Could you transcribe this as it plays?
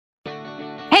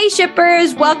Hey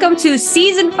shippers, welcome to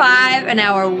season 5 and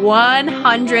our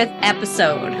 100th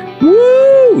episode.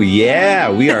 Woo!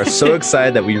 Yeah, we are so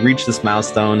excited that we reached this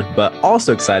milestone, but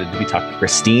also excited to be talking to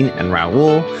Christine and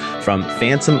Raoul from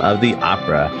Phantom of the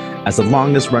Opera, as the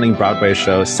longest running Broadway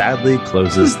show sadly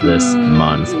closes this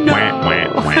month. No.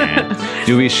 Wah, wah, wah.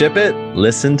 Do we ship it?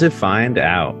 Listen to find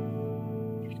out.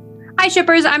 Hi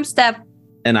shippers, I'm Steph.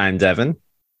 And I'm Devin.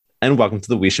 And welcome to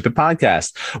the We Ship It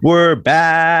podcast. We're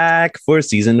back for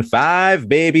season 5,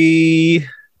 baby.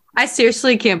 I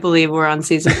seriously can't believe we're on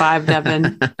season 5,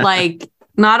 Devin. Like,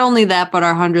 not only that, but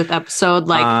our 100th episode.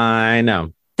 Like, I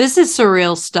know. This is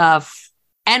surreal stuff.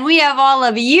 And we have all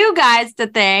of you guys to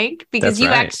thank because you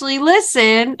actually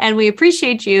listen and we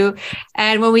appreciate you.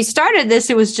 And when we started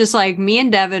this, it was just like me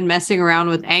and Devin messing around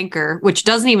with Anchor, which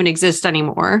doesn't even exist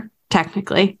anymore,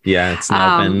 technically. Yeah, it's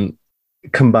now been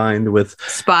combined with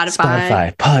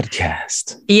Spotify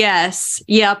podcast. Yes.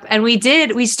 Yep. And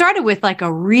we started with like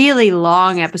a really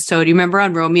long episode. You remember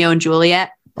on Romeo and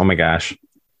Juliet? Oh my gosh.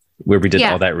 Where we did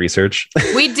all that research.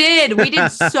 We did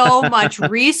so much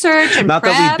research and not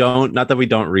prep. That we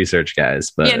don't research,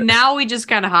 guys, but now we just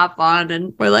kind of hop on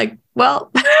and we're like,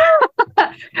 well,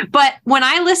 but when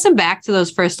I listen back to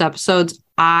those first episodes,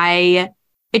 it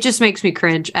just makes me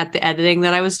cringe at the editing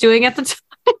that I was doing at the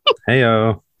time.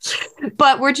 Heyo.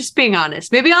 But we're just being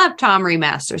honest. Maybe I'll have Tom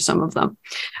remaster some of them.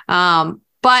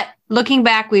 But looking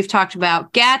back, we've talked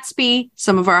about Gatsby,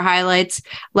 some of our highlights,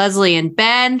 Leslie and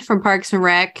Ben from Parks and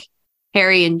Rec,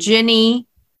 Harry and Ginny.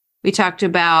 We talked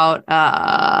about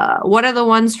what are the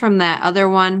ones from that other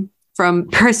one from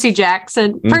Percy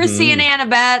Jackson, Percy and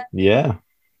Annabeth.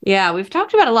 Yeah, we've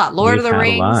talked about a lot. Lord of the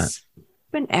Rings,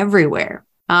 been everywhere.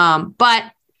 But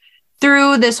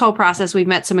through this whole process, we've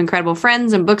met some incredible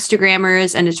friends and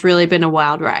bookstagrammers, and it's really been a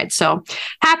wild ride. So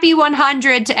happy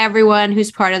 100 to everyone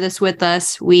who's part of this with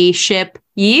us. We ship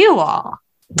you all.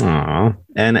 Aww.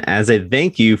 And as a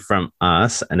thank you from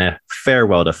us and a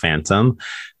farewell to Phantom,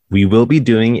 we will be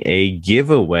doing a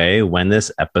giveaway when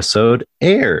this episode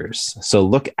airs. So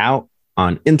look out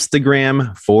on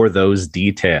Instagram for those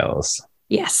details.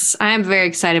 Yes, I am very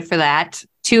excited for that.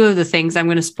 2 of the things I'm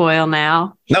going to spoil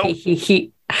now. Nope.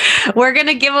 We're going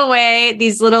to give away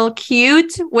these little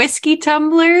cute whiskey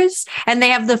tumblers, and they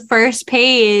have the first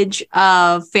page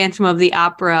of Phantom of the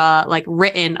Opera like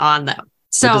written on them.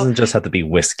 So it doesn't just have to be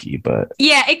whiskey, but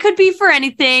yeah, it could be for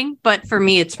anything, but for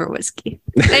me, it's for whiskey.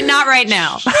 And not right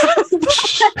now.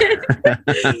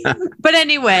 But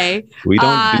anyway, we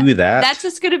don't do that. That's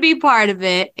just going to be part of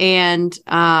it. And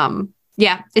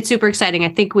yeah, it's super exciting. I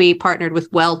think we partnered with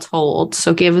Well Told,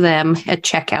 so give them a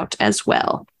checkout as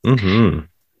well. Mm-hmm.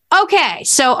 Okay,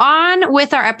 so on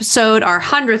with our episode, our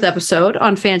 100th episode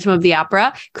on Phantom of the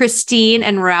Opera, Christine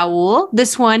and Raoul.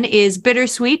 This one is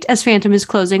bittersweet as Phantom is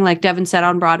closing, like Devin said,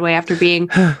 on Broadway after being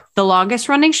the longest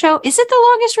running show. Is it the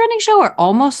longest running show or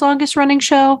almost longest running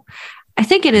show? I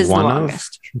think it is the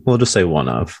longest. We'll just say one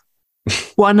of.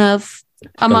 One of,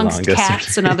 amongst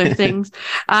cats and other things.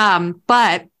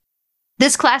 But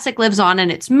this classic lives on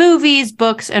in its movies,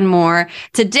 books, and more.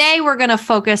 Today, we're going to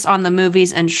focus on the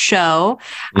movies and show.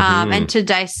 And to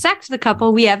dissect the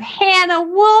couple, we have Hannah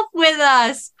Wolfe with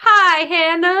us. Hi,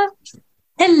 Hannah.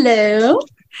 Hello.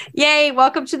 Yay,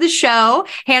 welcome to the show.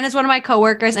 Hannah's one of my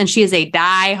coworkers, and she is a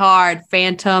diehard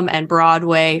Phantom and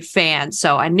Broadway fan.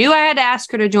 So I knew I had to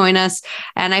ask her to join us,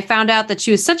 and I found out that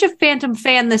she was such a Phantom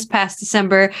fan this past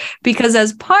December because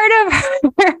as part of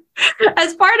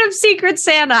Secret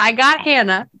Santa, I got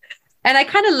Hannah, and I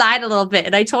kind of lied a little bit,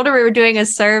 and I told her we were doing a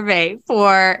survey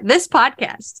for this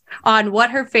podcast on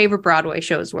what her favorite Broadway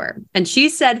shows were. And she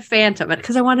said Phantom,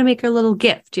 because I wanted to make her a little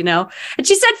gift, and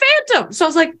she said Phantom. So I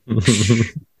was like,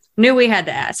 knew we had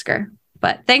to ask her.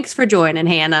 But thanks for joining,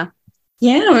 Hannah.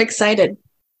 Yeah, I'm excited.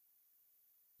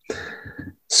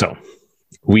 So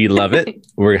we love it.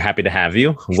 We're happy to have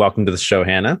you. Welcome to the show,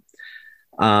 Hannah.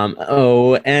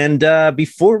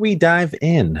 Before we dive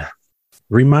in,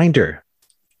 reminder,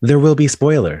 there will be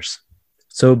spoilers.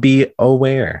 So be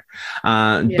aware.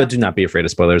 But do not be afraid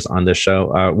of spoilers on this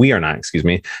show. We are not, excuse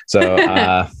me. So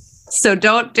so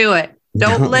don't do it.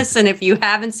 Don't listen if you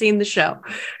haven't seen the show.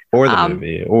 Or the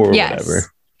movie or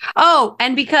whatever. Oh,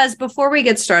 and because before we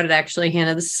get started, actually,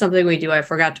 Hannah, this is something we do I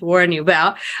forgot to warn you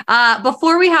about.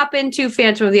 Before we hop into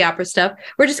Phantom of the Opera stuff,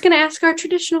 we're just going to ask our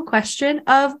traditional question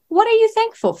of what are you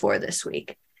thankful for this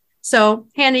week? So,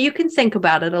 Hannah, you can think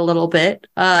about it a little bit.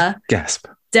 Gasp.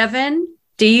 Devin,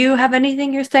 do you have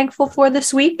anything you're thankful for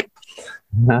this week?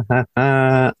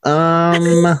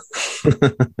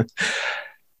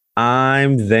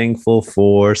 I'm thankful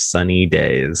for sunny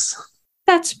days.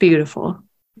 That's beautiful.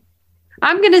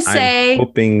 I'm going to say... I'm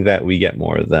hoping that we get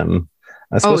more of them.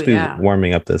 It's supposed to be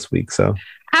warming up this week, so...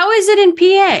 How is it in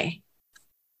PA?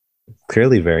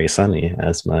 Clearly very sunny,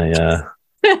 as my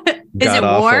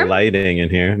god-awful lighting in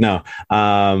here. No.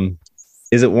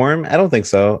 Is it warm? I don't think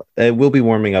so. It will be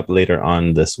warming up later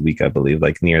on this week, I believe,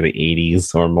 like near the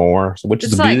 80s or more, which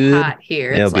is like good. Hot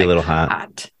here. It'll be a little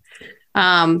hot.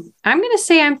 I'm going to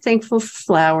say I'm thankful for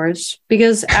flowers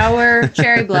because our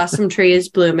cherry blossom tree is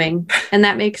blooming, and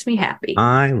that makes me happy.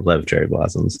 I love cherry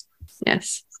blossoms.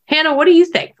 Yes. Hannah, what are you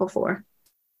thankful for?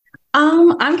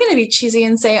 I'm going to be cheesy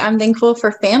and say I'm thankful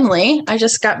for family. I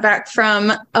just got back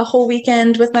from a whole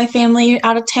weekend with my family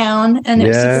out of town, and it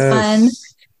was super fun.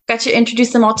 Got to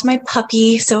introduce them all to my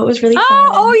puppy, so it was really fun.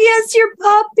 Oh, yes, your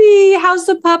puppy. How's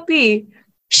the puppy?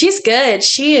 She's good.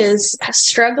 She is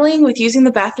struggling with using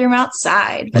the bathroom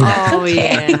outside. But that's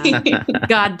okay. Yeah.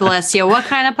 God bless you. What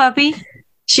kind of puppy?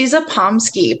 She's a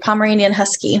Pomeranian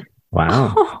Husky.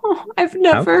 Wow. Oh, I've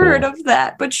never heard of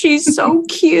that, but she's so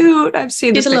cute. I've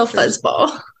seen She's a little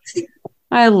fuzzball.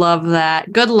 I love that.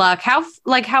 Good luck. How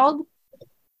old?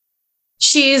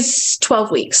 She's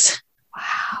 12 weeks.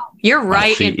 Wow. You're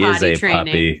right in potty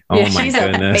training. Puppy. Oh my she's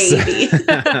goodness. A baby.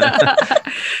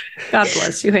 God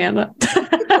bless you, Hannah.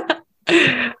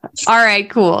 All right,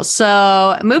 cool.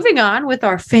 So moving on with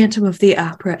our Phantom of the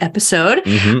Opera episode,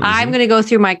 I'm going to go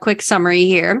through my quick summary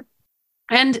here.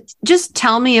 And just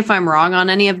tell me if I'm wrong on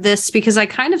any of this, because I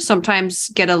kind of sometimes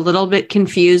get a little bit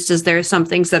confused as there are some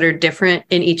things that are different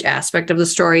in each aspect of the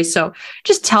story. So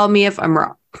just tell me if I'm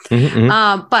wrong.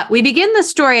 But we begin the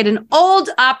story at an old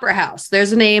opera house.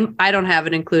 There's a name. I don't have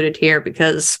it included here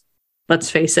because, let's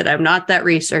face it, I'm not that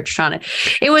researched on it.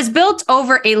 It was built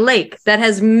over a lake that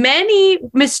has many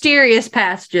mysterious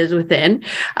passages within.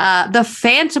 The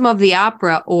Phantom of the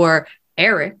Opera, or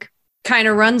Eric, kind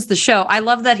of runs the show. I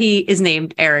love that he is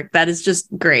named Eric. That is just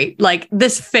great. Like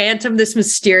this phantom, this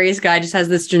mysterious guy just has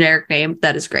this generic name.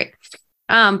 That is great.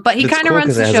 But he kind of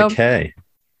runs the show.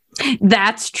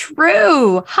 That's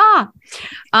true.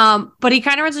 But he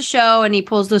kind of runs a show and he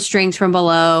pulls the strings from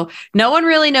below. No one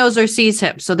really knows or sees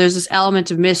him. So there's this element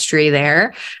of mystery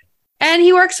there. And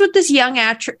he works with this young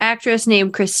actress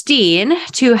named Christine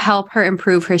to help her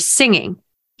improve her singing.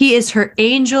 He is her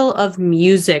angel of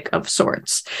music of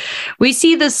sorts. We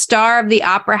see the star of the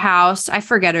opera house, I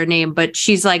forget her name, but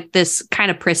she's like this kind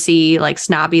of prissy, like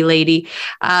snobby lady,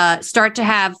 start to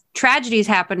have tragedies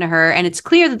happen to her. And it's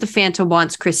clear that the Phantom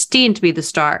wants Christine to be the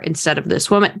star instead of this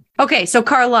woman. Okay, so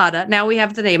Carlotta, now we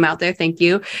have the name out there. Thank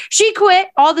you. She quit.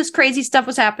 All this crazy stuff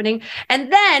was happening.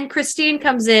 And then Christine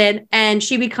comes in and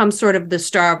she becomes sort of the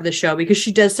star of the show because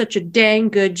she does such a dang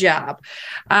good job.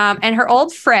 And her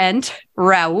old friend,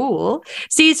 Raoul,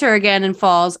 sees her again and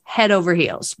falls head over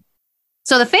heels.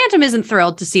 So the Phantom isn't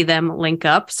thrilled to see them link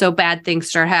up, so bad things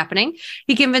start happening.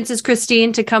 He convinces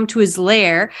Christine to come to his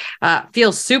lair,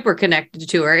 feels super connected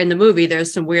to her. In the movie,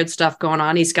 there's some weird stuff going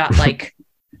on. He's got like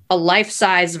a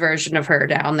life-size version of her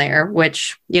down there,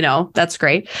 which, you know, that's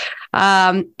great.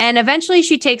 And eventually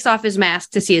she takes off his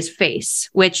mask to see his face,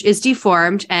 which is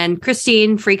deformed, and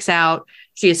Christine freaks out.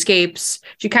 She escapes.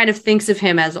 She kind of thinks of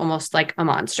him as almost like a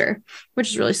monster, which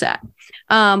is really sad.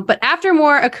 But after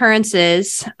more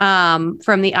occurrences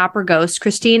from the opera ghost,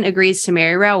 Christine agrees to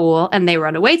marry Raoul and they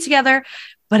run away together,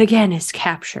 but again is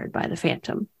captured by the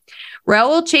Phantom.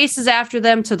 Raoul chases after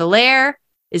them to the lair,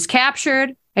 is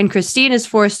captured, and Christine is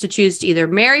forced to choose to either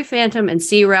marry Phantom and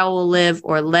see Raoul live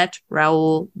or let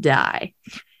Raoul die.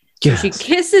 Yes. So she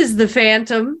kisses the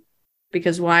Phantom,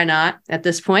 because why not at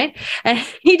this point? And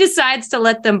he decides to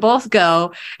let them both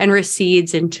go and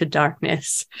recedes into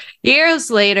darkness.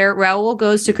 Years later, Raoul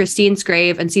goes to Christine's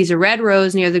grave and sees a red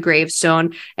rose near the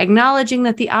gravestone, acknowledging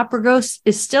that the opera ghost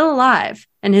is still alive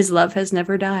and his love has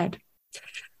never died.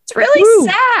 It's really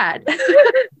sad.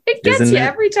 It gets Isn't you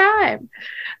every time.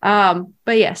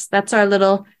 But yes, that's our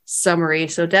little summary.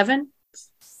 So Devin,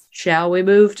 shall we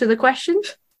move to the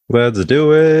questions? Let's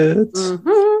do it.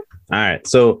 All right.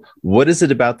 So what is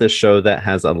it about this show that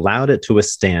has allowed it to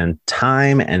withstand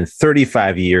time and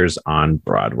 35 years on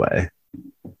Broadway?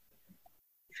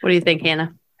 What do you think,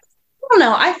 Hannah? I don't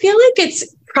know. I feel like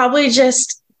it's probably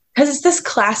just because it's this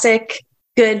classic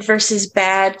good versus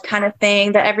bad kind of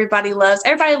thing that everybody loves.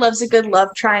 Everybody loves a good love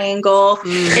triangle.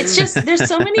 It's just, there's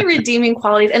so many redeeming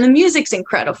qualities, and the music's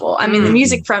incredible. I mean, the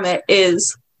music from it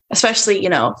is, especially, you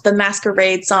know, the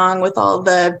Masquerade song with all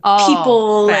the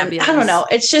people. Fabulous. And I don't know.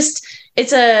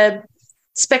 It's a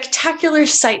spectacular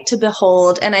sight to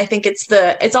behold. And I think it's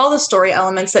all the story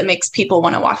elements that makes people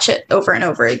want to watch it over and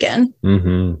over again.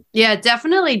 Yeah, it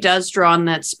definitely does draw on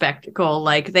that spectacle.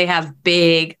 Like they have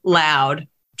big, loud,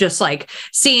 just like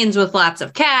scenes with lots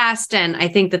of cast. And I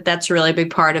think that that's a really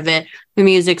big part of it. The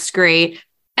music's great.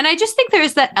 And I just think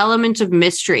there's that element of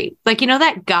mystery, like,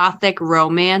 that gothic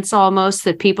romance almost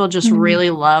that people just really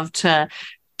love to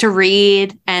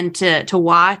read and to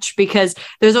watch, because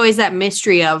there's always that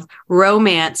mystery of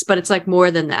romance, but it's like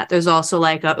more than that. There's also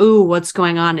like, ooh, what's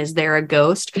going on? Is there a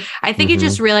ghost? I think it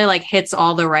just really like hits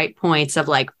all the right points of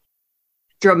like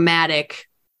dramatic,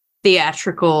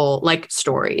 theatrical like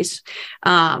stories.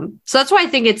 So that's why I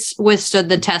think it's withstood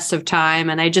the test of time.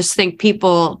 And I just think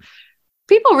people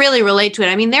really relate to it.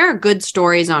 I mean, there are good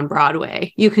stories on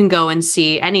Broadway. You can go and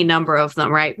see any number of them,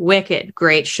 right? Wicked,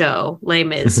 great show. Les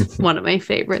Mis, one of my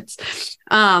favorites.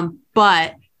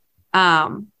 But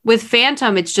with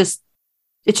Phantom, it's just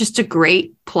a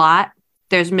great plot.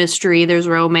 There's mystery, there's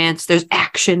romance, there's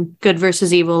action, good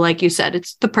versus evil. Like you said,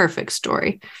 it's the perfect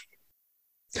story.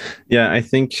 Yeah, I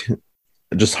think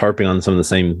just harping on some of the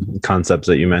same concepts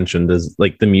that you mentioned is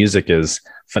like the music is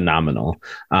phenomenal.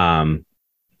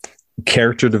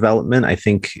 Character development, I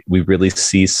think we really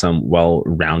see some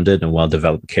well-rounded and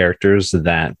well-developed characters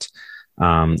that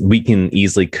we can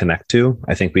easily connect to.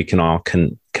 I think we can all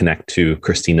connect to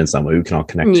Christine in some way. We can all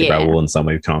connect to Raoul in some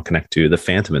way. We can all connect to the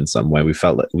Phantom in some way. We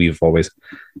felt like we've always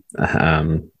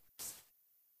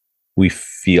we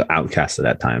feel outcasted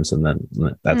at times, and then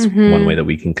that's one way that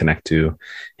we can connect to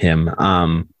him.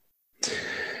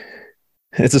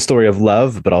 It's a story of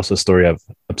love, but also a story of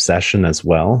obsession as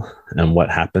well, and what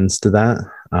happens to that.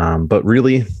 But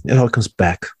really, it all comes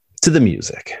back to the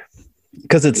music,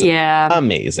 because it's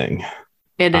amazing.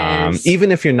 It is.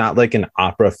 Even if you're not like an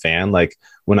opera fan, like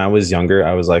when I was younger,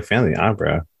 I was like, fan of the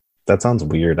opera. That sounds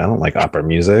weird. I don't like opera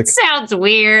music. Sounds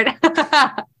weird.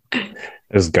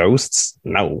 There's ghosts?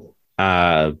 No.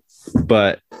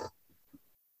 But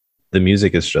the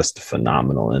music is just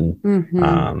phenomenal,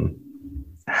 and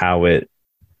how it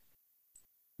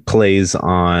plays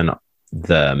on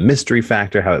the mystery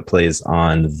factor, how it plays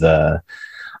on the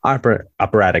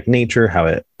operatic nature, how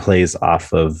it plays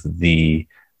off of the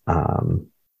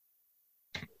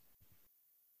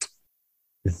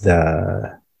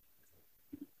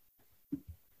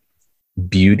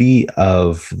beauty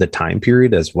of the time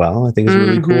period as well. I think is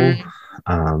really cool.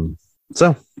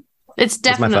 So it's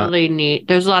definitely neat.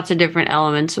 There's lots of different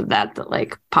elements of that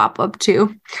like pop up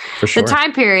too. For sure. The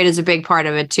time period is a big part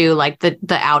of it too, like the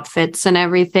outfits and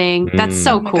everything. That's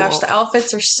so cool. Oh my gosh, the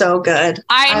outfits are so good.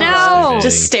 I know.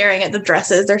 Just staring at the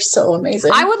dresses, they're so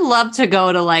amazing. I would love to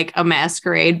go to like a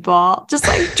masquerade ball, just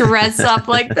like dress up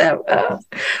like that.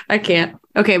 I can't.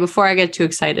 Okay, before I get too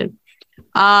excited.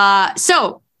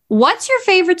 So what's your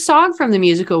favorite song from the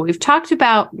musical? We've talked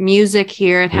about music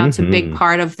here and how it's a big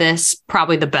part of this,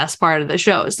 probably the best part of the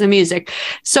show is the music.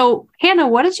 So, Hannah,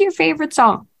 what is your favorite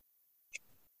song?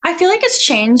 I feel like it's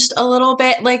changed a little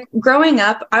bit. Like growing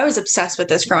up, I was obsessed with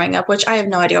this growing up, which I have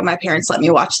no idea why my parents let me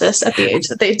watch this at the age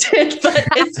that they did, but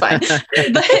it's fine. But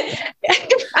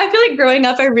I feel like growing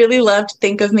up, I really loved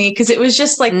Think of Me because it was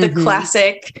just like the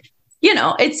classic.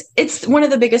 It's one of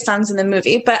the biggest songs in the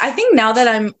movie. But I think now that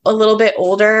I'm a little bit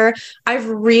older, I've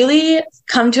really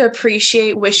come to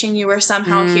appreciate Wishing You Were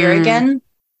Somehow Here Again,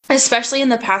 especially in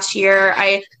the past year.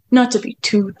 Not to be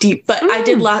too deep, but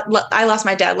I lost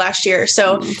my dad last year.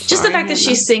 So just the fact that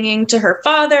she's singing to her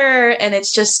father and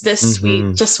it's just this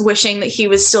sweet, just wishing that he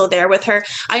was still there with her.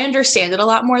 I understand it a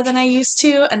lot more than I used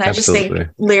to. And I just think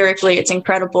lyrically it's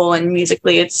incredible and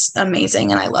musically it's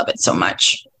amazing. And I love it so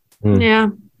much. Yeah.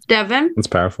 Devin? It's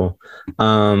powerful.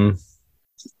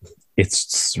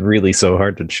 It's really so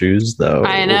hard to choose, though.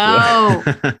 I know.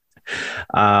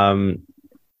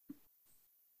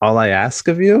 All I Ask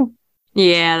of You?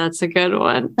 Yeah, that's a good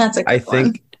one. That's a good one. I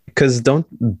think, because don't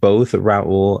both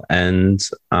Raoul and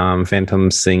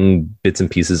Phantom sing bits and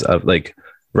pieces of, like,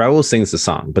 Raoul sings the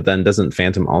song, but then doesn't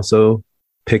Phantom also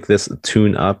pick this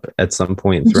tune up at some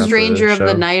point throughout Stranger the of show?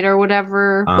 the Night or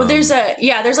whatever. Well, there's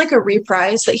like a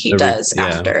reprise that he does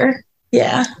after.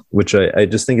 Yeah. Which I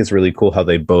just think is really cool how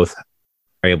they both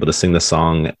are able to sing the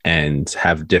song and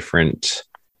have different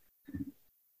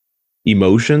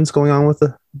emotions going on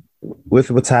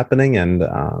with what's happening. And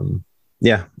I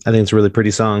think it's a really pretty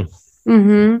song.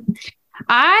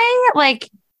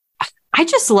 I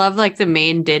just love like the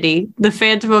main ditty, the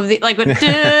Phantom of the like. I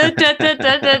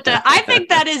think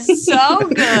that is so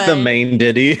good. The main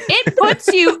ditty. It puts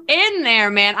you in there,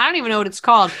 man. I don't even know what it's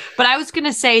called, but I was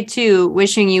gonna say too,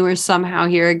 Wishing You Were Somehow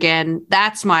Here Again.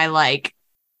 That's my like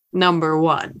number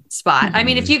one spot. I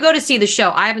mean, if you go to see the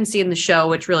show, I haven't seen the show,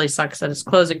 which really sucks that it's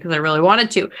closing because I really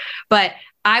wanted to, but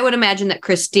I would imagine that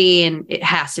Christine, it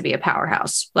has to be a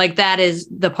powerhouse. Like that is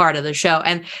the part of the show.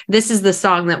 And this is the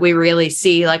song that we really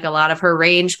see like a lot of her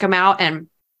range come out. And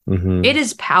it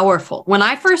is powerful. When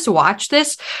I first watched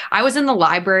this, I was in the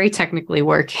library, technically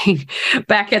working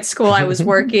back at school. I was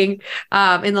working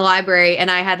in the library and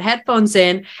I had headphones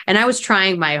in and I was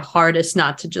trying my hardest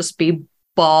not to just be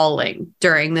bawling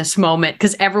during this moment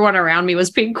because everyone around me was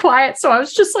being quiet. So I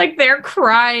was just like there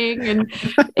crying. And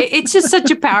it's just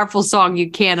such a powerful song.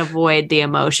 You can't avoid the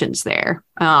emotions there.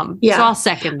 So I'll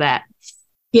second that.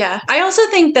 Yeah. I also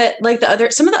think that like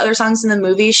some of the other songs in the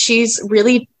movie, she's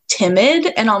really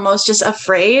timid and almost just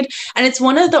afraid. And it's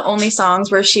one of the only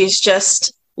songs where she's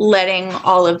just letting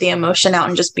all of the emotion out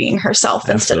and just being herself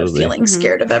instead of feeling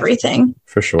scared of everything.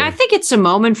 For sure. I think it's a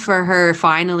moment for her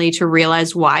finally to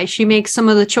realize why she makes some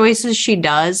of the choices she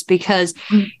does, because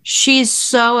she's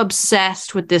so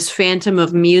obsessed with this phantom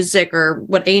of music or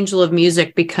what angel of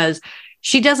music, because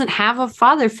she doesn't have a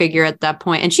father figure at that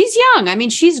point. And she's young. I mean,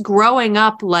 she's growing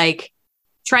up like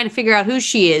trying to figure out who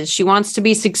she is. She wants to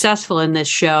be successful in this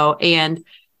show. And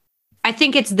I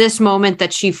think it's this moment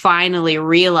that she finally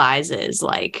realizes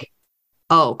like,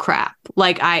 oh crap,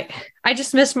 like I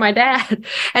just miss my dad.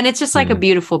 And it's just like a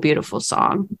beautiful, beautiful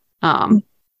song.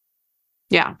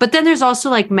 Yeah. But then there's also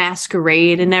like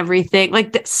Masquerade and everything.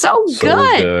 Like that's so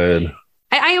good.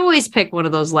 I always pick one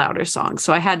of those louder songs.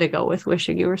 So I had to go with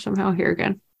Wishing You Were Somehow Here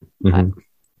Again.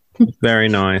 Very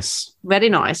nice. Very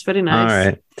nice. Very nice. All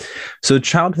right. So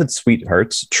childhood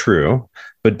sweethearts, true.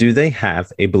 But do they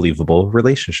have a believable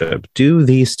relationship? Do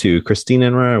these two, Christine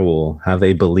and Raoul, have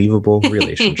a believable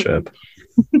relationship?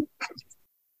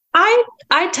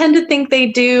 I tend to think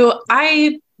they do.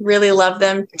 I really love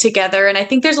them together. And I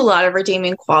think there's a lot of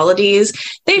redeeming qualities.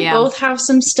 They both have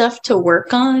some stuff to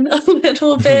work on a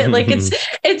little bit. Like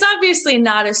it's obviously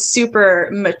not a super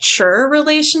mature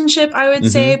relationship, I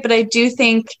would say, but I do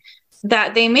think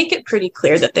that they make it pretty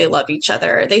clear that they love each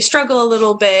other. They struggle a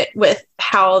little bit with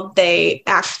how they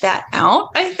act that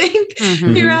out, I think,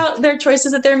 throughout their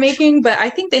choices that they're making. But I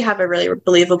think they have a really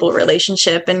believable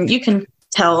relationship, and you can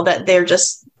tell that they're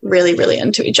just really, really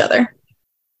into each other.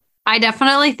 I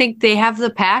definitely think they have the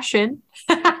passion.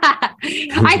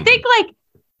 I think like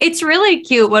it's really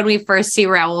cute when we first see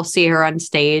Raoul see her on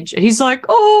stage and he's like,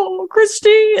 oh,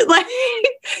 Christine. Like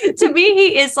to me,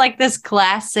 he is like this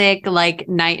classic, like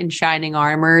knight in shining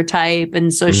armor type.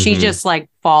 And so she just like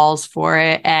falls for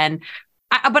it. And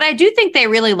but I do think they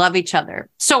really love each other.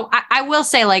 So I will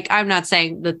say, like, I'm not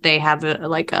saying that they have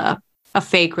a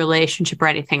fake relationship or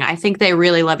anything. I think they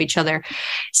really love each other.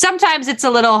 Sometimes it's a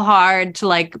little hard to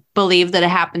like believe that it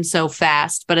happened so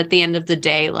fast, but at the end of the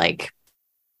day, like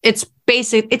it's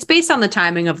based on the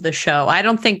timing of the show. I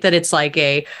don't think that it's like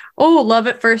love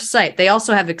at first sight. They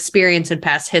also have experience and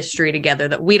past history together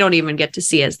that we don't even get to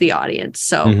see as the audience.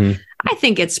 So I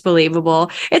think it's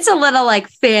believable. It's a little like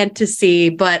fantasy,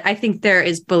 but I think there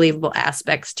is believable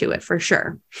aspects to it for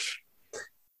sure.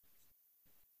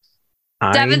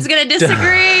 Devin's going to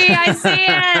disagree. I see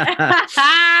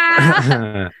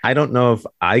it. I don't know if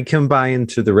I can buy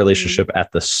into the relationship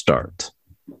at the start.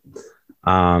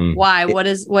 Why?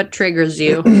 What triggers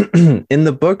you? In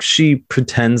the book, she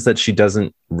pretends that she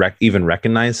doesn't even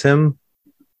recognize him.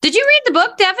 Did you read the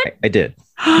book, Devin? I did.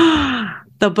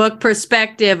 The book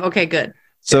perspective. Okay, good.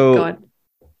 So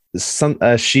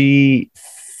she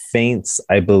faints,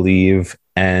 I believe,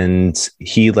 and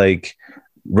he like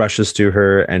rushes to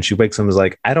her and she wakes up and is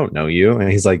like, I don't know you.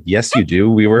 And he's like, yes, you do.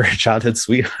 We were a childhood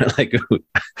sweetheart. Like,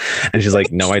 and she's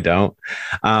like, no, I don't.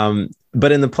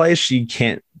 But in the play, she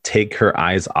can't take her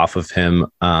eyes off of him,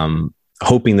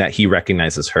 hoping that he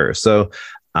recognizes her. So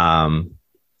I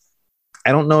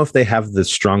don't know if they have the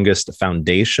strongest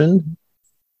foundation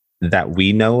that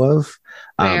we know of.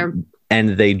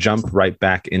 And they jump right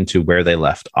back into where they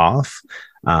left off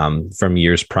from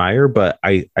years prior. But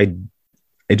I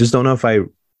just don't know if I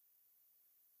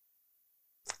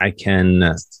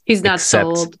can. He's not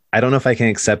sold. I don't know if I can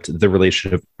accept the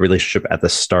relationship at the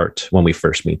start when we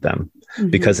first meet them,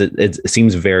 because it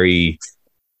seems very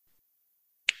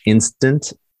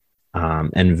instant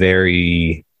and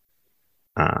very.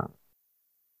 I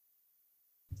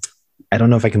don't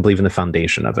know if I can believe in the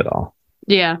foundation of it all.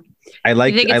 Yeah. I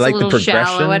like the progression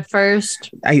shallow at first.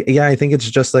 I think it's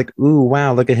just like, ooh,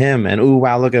 wow, look at him, and ooh,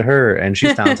 wow, look at her, and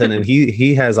she's talented, and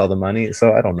he has all the money.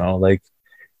 So I don't know, like,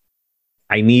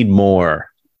 I need more.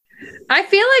 I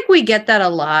feel like we get that a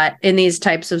lot in these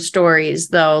types of stories,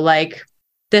 though, like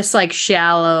this, like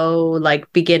shallow,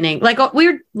 like beginning, like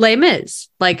weird Les Mis,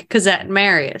 like Cosette and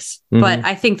Marius. But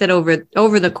I think that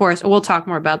over the course, we'll talk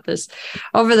more about this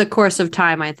over the course of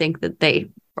time. I think that they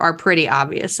are pretty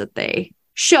obvious that they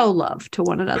show love to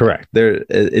one another. Correct.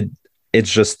 It's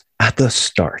just at the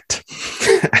start.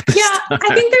 I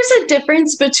think there's a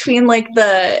difference between like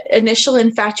the initial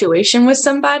infatuation with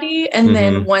somebody and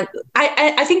then one.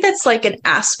 I think that's like an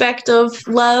aspect of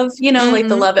love, you know, like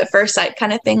the love at first sight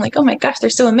kind of thing. Like, oh my gosh, they're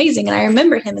so amazing, and I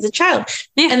remember him as a child.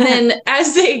 Yeah. And then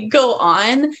as they go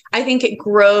on, I think it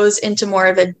grows into more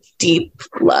of a deep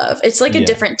love. It's like a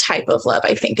different type of love,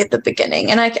 I think, at the beginning,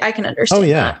 and I can understand. Oh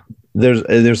yeah, that.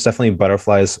 There's definitely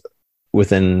butterflies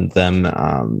within them.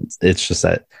 It's just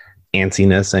that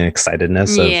antsiness and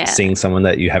excitedness of seeing someone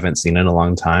that you haven't seen in a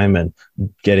long time and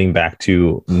getting back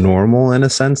to normal in a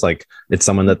sense. Like it's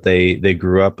someone that they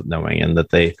grew up knowing and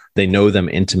that they know them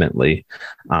intimately.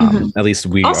 At least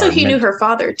we also he knew her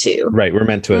father too. Right. We're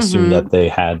meant to assume that they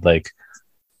had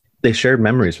they shared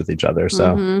memories with each other.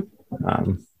 So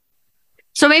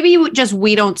so maybe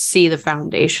we don't see the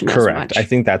foundation. Correct. As much. I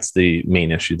think that's the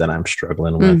main issue that I'm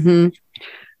struggling with.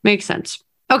 Makes sense.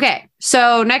 Okay,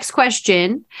 so next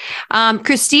question.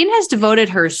 Christine has devoted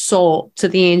her soul to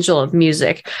the angel of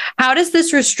music. How does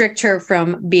this restrict her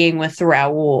from being with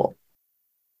Raoul?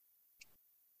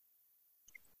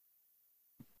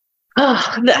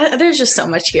 Oh, there's just so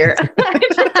much here.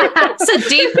 It's a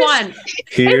deep one.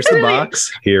 Here's the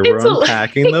box. Here we're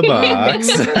unpacking the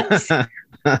box.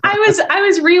 I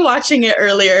was rewatching it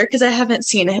earlier because I haven't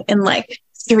seen it in like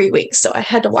 3 weeks, so I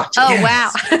had to watch it. Oh,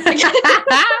 wow.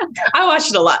 I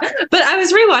watched it a lot, but I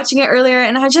was rewatching it earlier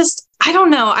and I don't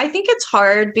know. I think it's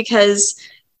hard because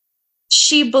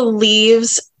she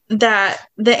believes that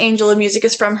the angel of music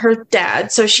is from her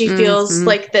dad. So she feels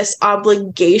like this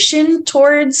obligation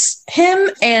towards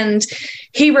him, and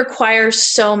he requires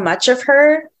so much of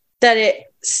her that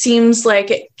it seems like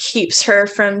it keeps her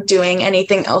from doing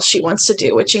anything else she wants to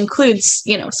do, which includes,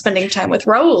 you know, spending time with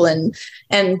Raoul and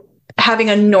having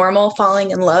a normal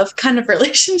falling in love kind of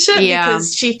relationship,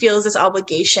 because she feels this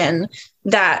obligation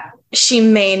that she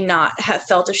may not have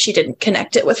felt if she didn't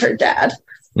connect it with her dad.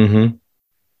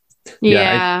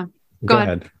 Yeah. Go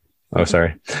ahead. Oh,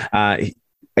 sorry. I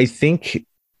think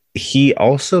he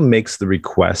also makes the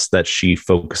request that she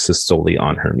focuses solely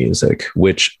on her music,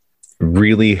 which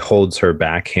really holds her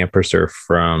back, hampers her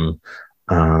from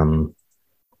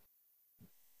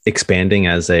expanding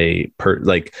as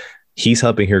he's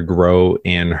helping her grow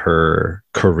in her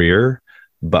career.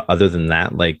 But other than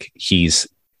that, he's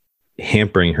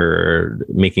hampering her,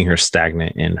 making her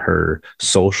stagnant in her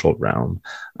social realm.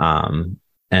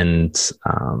 And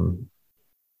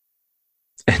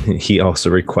he also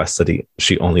requests that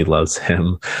she only loves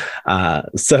him.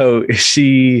 So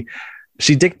she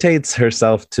dictates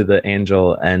herself to the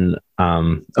angel and,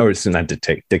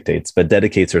 dictates, but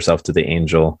dedicates herself to the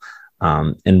angel,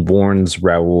 and warns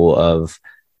Raoul of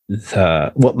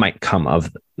what might come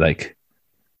of,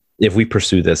 if we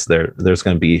pursue this, there's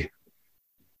going to be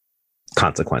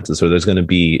consequences, or there's going to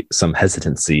be some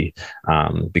hesitancy,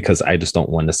 because I just don't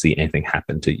want to see anything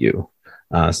happen to you.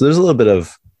 So there's a little bit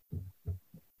of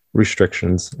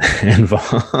restrictions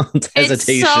involved. It's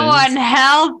so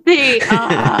unhealthy.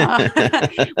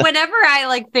 Whenever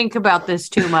I think about this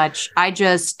too much, I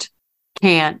just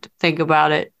can't think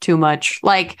about it too much.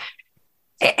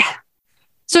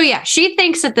 She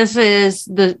thinks that this is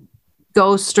the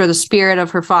ghost or the spirit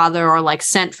of her father, or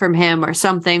sent from him or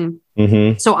something.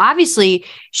 So obviously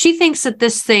she thinks that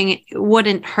this thing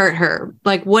wouldn't hurt her,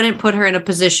 wouldn't put her in a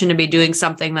position to be doing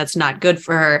something that's not good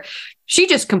for her. She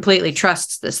just completely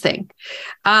trusts this thing.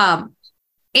 And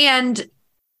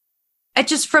it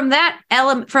just from that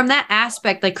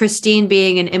aspect, Christine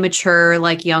being an immature,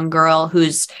 young girl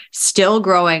who's still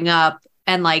growing up,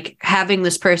 and having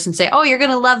this person say, oh, you're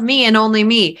going to love me and only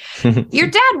me. Your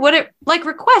dad wouldn't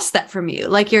request that from you.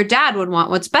 Your dad would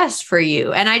want what's best for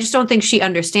you. And I just don't think she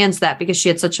understands that, because she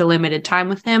had such a limited time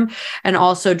with him. And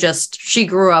also just, she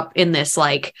grew up in this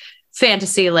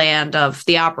fantasy land of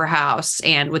the opera house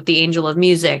and with the angel of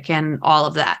music and all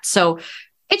of that. So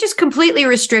it just completely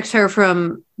restricts her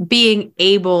from being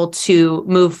able to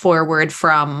move forward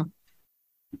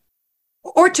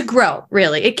or to grow,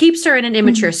 really. It keeps her in an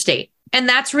immature state. And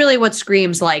that's really what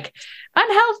screams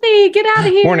unhealthy, get out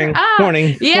of here. Warning.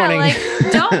 Yeah, warning.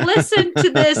 Don't listen to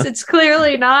this. It's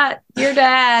clearly not your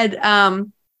dad. I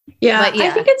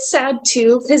think it's sad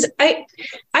too, because I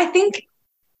think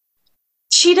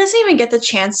she doesn't even get the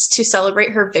chance to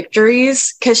celebrate her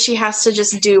victories because she has to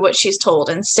just do what she's told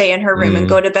and stay in her room and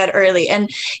go to bed early. And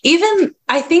even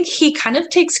I think he kind of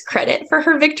takes credit for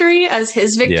her victory as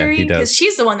his victory because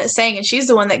she's the one that sang and she's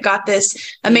the one that got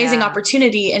this amazing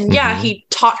opportunity. And he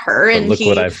taught her. And look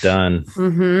what I've done.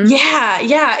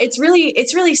 Yeah. It's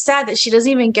really sad that she doesn't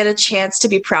even get a chance to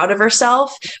be proud of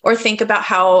herself or think about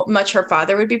how much her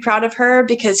father would be proud of her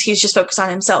because he's just focused on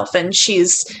himself and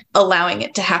she's allowing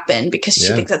it to happen because she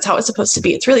thinks that's how it's supposed to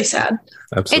be. It's really sad.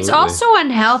 Absolutely. It's also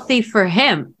unhealthy for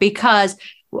him because,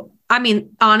 I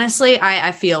mean, honestly,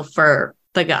 I feel for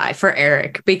the guy, for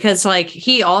Eric, because like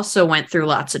he also went through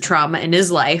lots of trauma in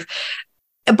his life.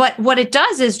 But what it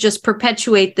does is just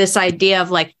perpetuate this idea of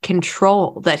like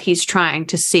control that he's trying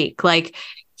to seek. Like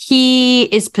he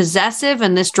is possessive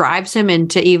and this drives him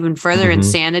into even further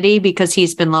insanity because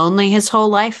he's been lonely his whole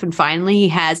life. And finally he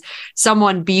has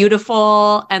someone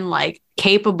beautiful and like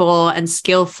capable and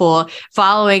skillful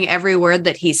following every word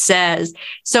that he says.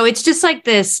 So it's just like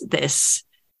this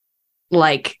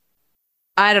like,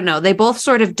 I don't know, they both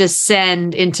sort of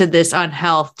descend into this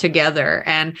unhealth together.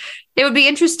 And it would be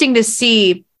interesting to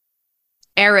see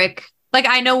Eric, like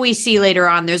I know we see later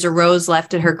on there's a rose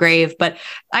left at her grave, but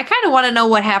I kind of want to know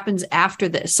what happens after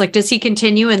this. Like, does he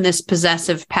continue in this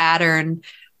possessive pattern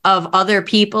of other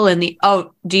people in the,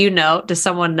 do you know? Does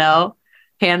someone know?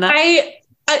 Hannah?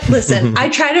 Listen, I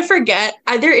try to forget.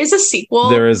 There is a sequel.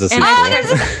 There is a sequel.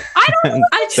 I don't know.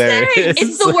 I'm saying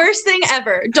it's the worst thing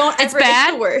ever. It's bad.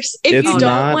 It's the worst. If you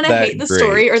don't want to hate the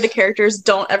story or the characters,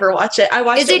 don't ever watch it. I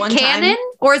watched it one time. Is it canon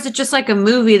or is it just like a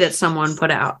movie that someone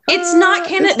put out? It's not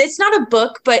canon. It's not a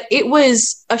book, but it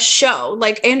was a show.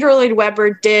 Like Andrew Lloyd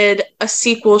Webber did a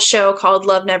sequel show called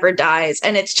Love Never Dies,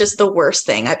 and it's just the worst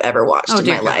thing I've ever watched in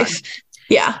my life.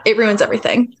 Yeah, it ruins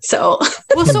everything. So,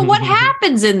 so what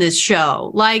happens in this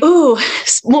show? Like,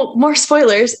 more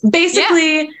spoilers.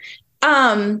 Basically,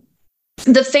 the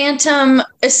Phantom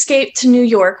escaped to New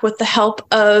York with the help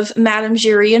of Madame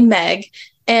Giry and Meg,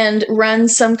 and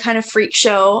runs some kind of freak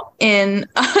show in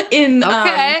was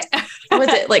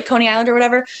it like Coney Island or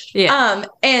whatever? Yeah.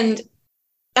 And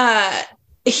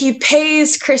he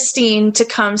pays Christine to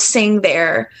come sing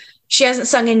there. She hasn't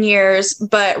sung in years,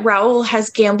 but Raoul has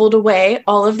gambled away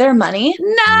all of their money.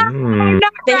 No,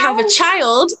 they have a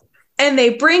child and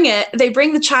they bring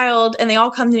the child and they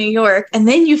all come to New York. And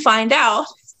then you find out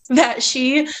that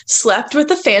she slept with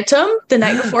the Phantom the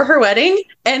night before her wedding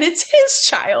and it's his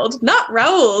child, not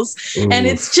Raoul's. Ooh. And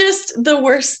it's just the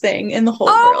worst thing in the whole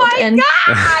world. And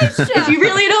gosh! If you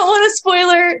really don't want a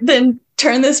spoiler, then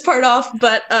turn this part off,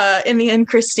 but in the end,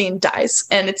 Christine dies,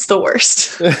 and it's the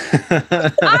worst. I'm losing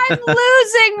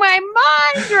my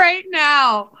mind right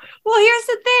now. Well, here's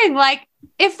the thing. Like,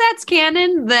 if that's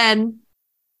canon, then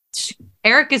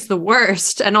Eric is the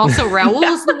worst, and also Raoul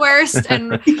is the worst,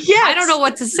 and I don't know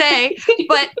what to say,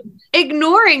 but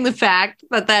ignoring the fact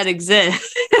that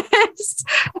exists,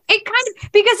 it kind of,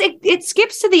 because it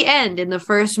skips to the end in the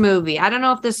first movie. I don't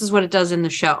know if this is what it does in the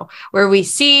show, where we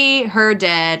see her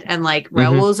dead and like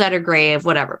Raoul's at her grave,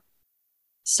 whatever.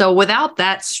 So without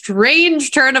that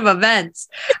strange turn of events,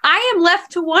 I am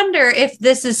left to wonder if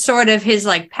this is sort of his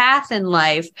like path in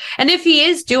life. And if he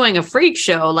is doing a freak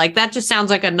show, like that just sounds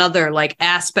like another like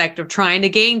aspect of trying to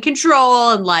gain control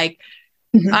and like,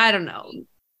 I don't know,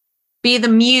 be the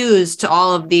muse to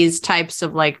all of these types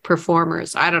of like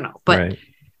performers. I don't know, but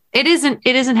it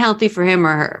isn't healthy for him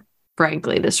or her,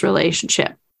 frankly, this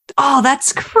relationship. Oh,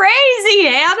 that's crazy,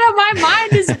 Hannah. My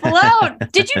mind is blown.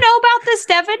 Did you know about this,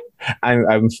 Devin?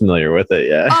 I'm familiar with it,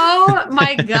 yeah. Oh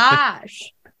my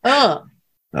gosh. Ugh.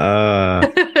 All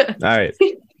right.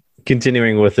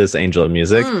 Continuing with this angel of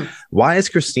music, why is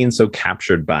Christine so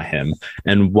captured by him?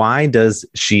 And why does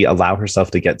she allow herself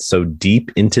to get so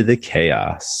deep into the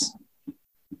chaos?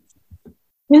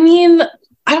 I mean,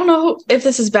 I don't know if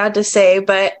this is bad to say,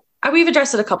 but we've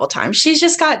addressed it a couple times. She's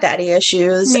just got daddy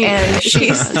issues, and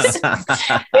she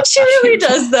really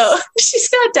does, though. She's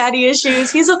got daddy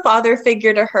issues. He's a father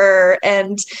figure to her,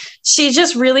 and she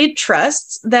just really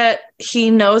trusts that he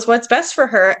knows what's best for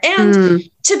her. And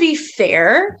to be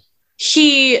fair,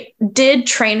 he did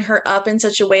train her up in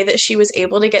such a way that she was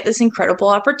able to get this incredible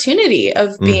opportunity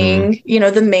of being,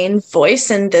 the main voice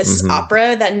in this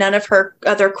opera that none of her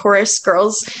other chorus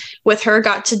girls with her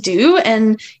got to do.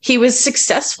 And he was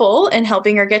successful in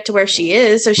helping her get to where she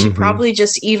is. So she probably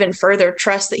just even further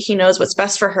trusts that he knows what's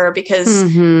best for her because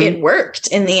it worked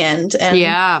in the end.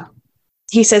 And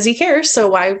he says he cares. So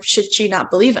why should she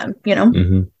not believe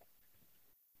him?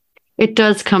 It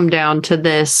does come down to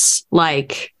this,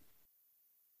 like,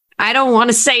 I don't want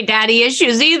to say daddy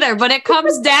issues either, but it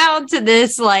comes down to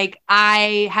this, like,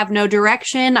 I have no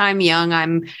direction. I'm young,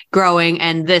 I'm growing,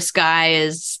 and this guy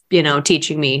is,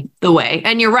 teaching me the way.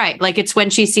 And you're right. Like, it's when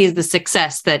she sees the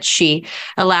success that she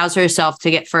allows herself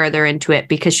to get further into it,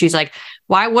 because she's like,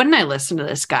 why wouldn't I listen to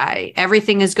this guy?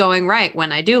 Everything is going right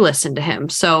when I do listen to him.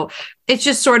 So it's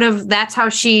just sort of, that's how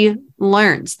she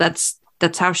learns. That's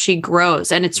how she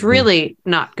grows. And it's really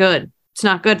not good. It's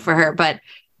not good for her, but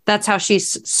that's how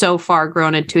she's so far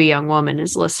grown into a young woman,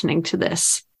 is listening to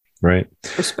this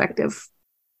perspective.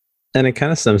 And it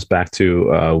kind of stems back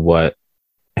to what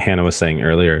Hannah was saying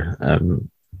earlier,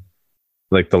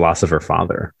 like the loss of her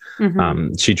father.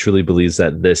 She truly believes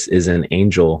that this is an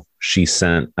angel she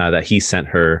sent, that he sent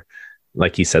her,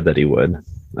 like he said that he would.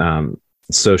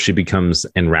 So she becomes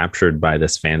enraptured by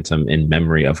this phantom in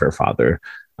memory of her father.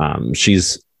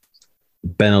 She's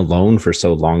been alone for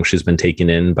so long. She's been taken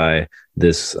in by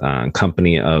this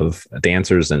company of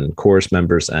dancers and chorus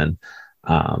members, and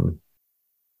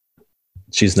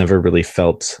she's never really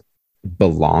felt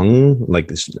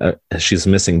she's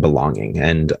missing belonging.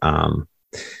 And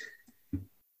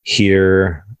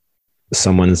here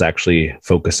someone's actually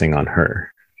focusing on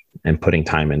her and putting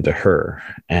time into her,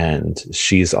 and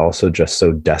she's also just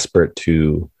so desperate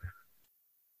to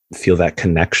feel that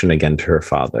connection again to her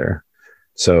father.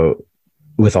 So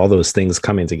with all those things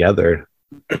coming together,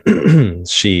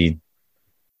 she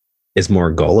is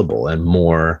more gullible and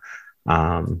more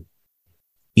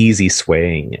easy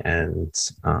swaying. And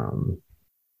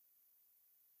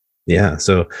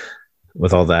so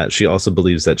with all that, she also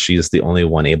believes that she is the only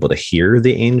one able to hear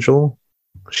the angel.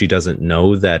 She doesn't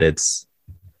know that it's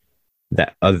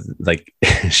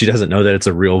she doesn't know that it's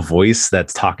a real voice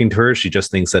that's talking to her. She just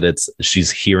thinks that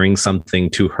she's hearing something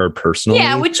to her personally.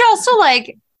 Yeah, which also,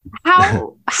 like, how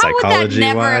would that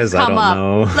never have come up?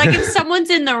 Know. Like, if someone's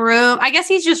in the room, I guess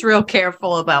he's just real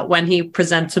careful about when he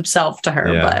presents himself to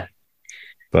her.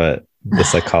 But the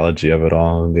psychology of it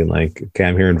all, and being like, okay,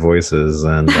 I'm hearing voices,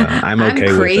 and I'm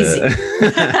okay with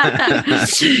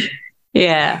it.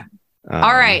 Yeah.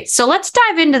 All right, so let's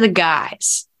dive into the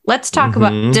guys. Let's talk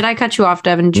about, did I cut you off,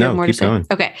 Devin? No, keep going.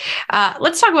 Okay.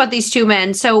 Let's talk about these two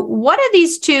men. So what do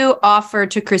these two offer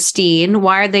to Christine?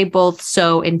 Why are they both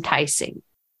so enticing?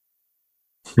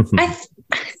 I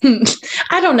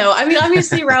don't know. I mean,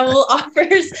 obviously Raoul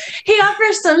offers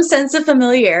some sense of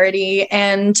familiarity,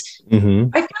 and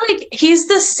I feel like he's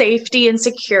the safety and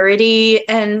security,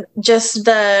 and just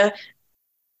the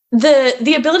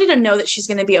ability to know that she's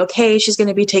going to be okay. She's going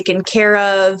to be taken care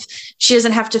of. She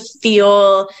doesn't have to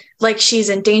feel like she's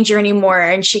in danger anymore,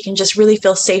 and she can just really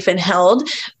feel safe and held.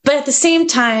 But at the same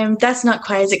time, that's not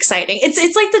quite as exciting.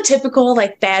 It's like the typical,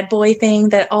 like, bad boy thing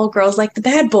that all girls like, the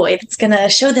bad boy that's going to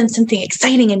show them something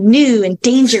exciting and new and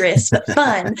dangerous, but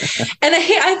fun. And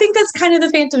I think that's kind of the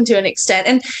Phantom to an extent.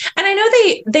 And I know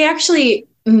they actually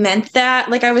meant that.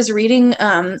 Like, I was reading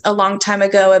a long time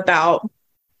ago about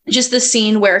just the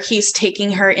scene where he's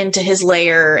taking her into his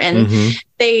lair, and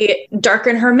they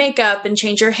darken her makeup and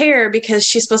change her hair because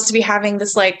she's supposed to be having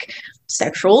this, like,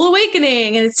 sexual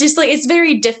awakening. And it's just like, it's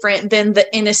very different than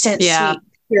the innocent, sweet,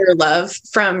 pure love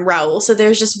from Raoul. So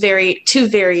there's just two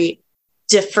very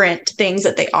different things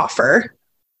that they offer.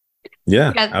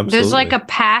 Yeah, absolutely. There's like a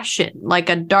passion, like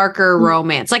a darker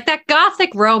romance, like that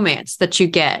gothic romance that you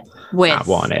get with I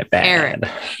want it bad. Eric.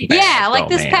 Bad yeah, like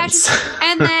romance. this passion.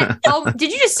 And then,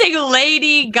 did you just sing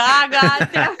Lady Gaga?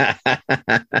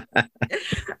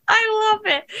 I love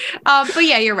it. But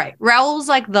yeah, you're right. Raoul's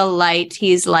like the light.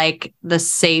 He's like the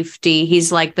safety.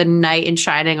 He's like the knight in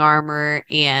shining armor.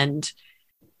 And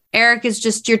Eric is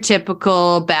just your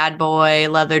typical bad boy,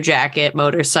 leather jacket,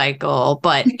 motorcycle,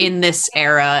 but in this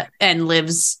era, and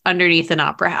lives underneath an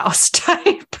opera house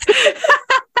type.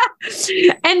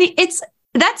 And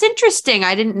that's interesting.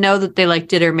 I didn't know that they, like,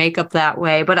 did her makeup that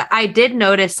way, but I did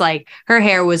notice, like, her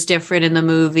hair was different in the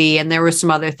movie, and there were some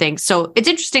other things. So it's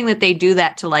interesting that they do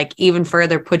that to, like, even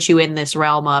further put you in this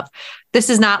realm of, this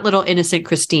is not little innocent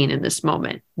Christine in this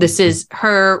moment. This is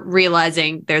her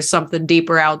realizing there's something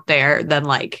deeper out there than,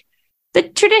 like, the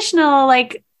traditional,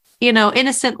 like,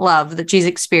 innocent love that she's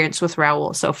experienced with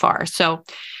Raoul so far. So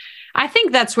I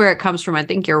think that's where it comes from. I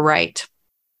think you're right.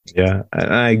 Yeah,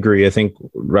 I agree. I think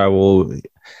Raoul,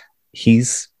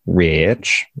 he's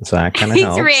rich, so that kind of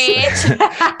helps. He's rich.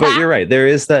 But you're right. There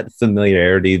is that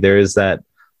familiarity. There is that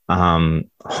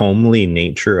homely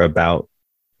nature about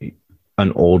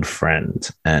an old friend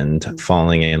and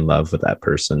falling in love with that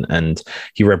person. And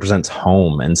he represents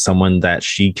home and someone that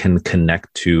she can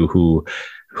connect to, who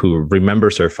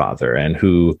remembers her father and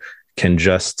who can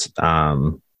just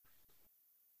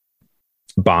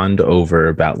bond over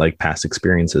about like past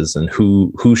experiences and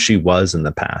who she was in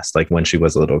the past, like when she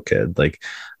was a little kid. Like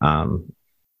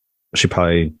she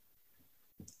probably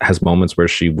has moments where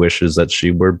she wishes that she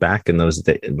were back in those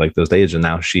days, and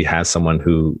now she has someone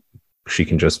who she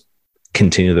can just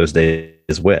continue those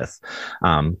days with.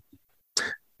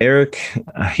 Eric,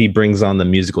 he brings on the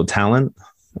musical talent,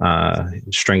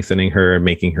 strengthening her,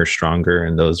 making her stronger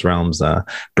in those realms,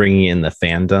 bringing in the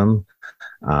fandom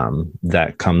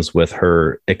that comes with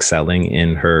her excelling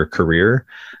in her career.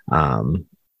 And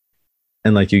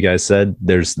like you guys said,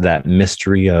 there's that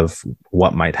mystery of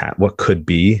what could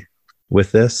be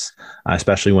with this,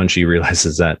 especially when she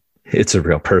realizes that it's a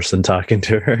real person talking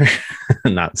to her,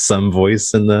 not some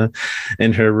voice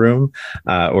in her room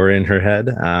or in her head.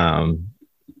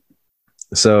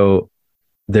 So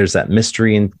there's that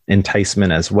mystery and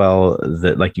enticement as well,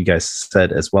 that, like you guys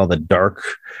said as well, the dark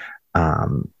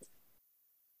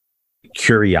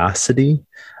curiosity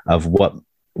of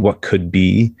what could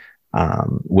be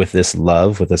with this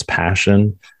love, with this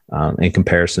passion, in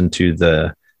comparison to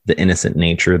the innocent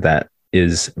nature that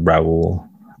is Raoul.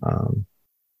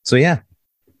 So yeah,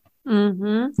 a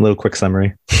little quick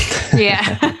summary.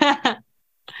 Yeah.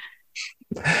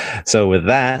 So with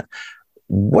that,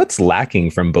 what's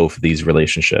lacking from both of these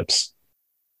relationships?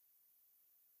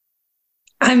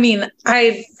 I mean,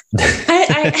 I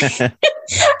mean,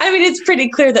 it's pretty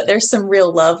clear that there's some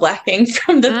real love lacking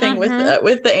from the thing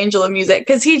with the Angel of Music,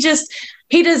 because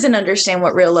he doesn't understand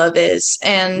what real love is,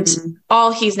 and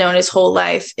all he's known his whole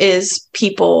life is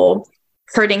people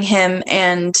hurting him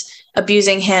and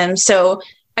abusing him. So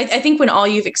I think when all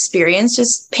you've experienced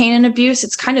is pain and abuse,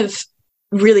 it's kind of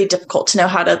really difficult to know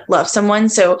how to love someone.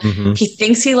 So he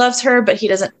thinks he loves her, but he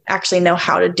doesn't actually know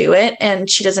how to do it. And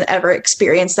she doesn't ever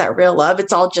experience that real love.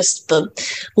 It's all just the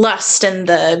lust and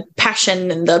the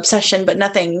passion and the obsession, but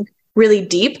nothing really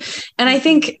deep. And I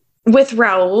think with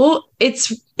Raoul,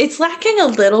 it's lacking a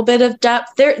little bit of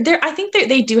depth there. I think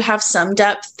they do have some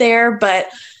depth there, but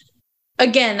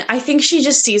again, I think she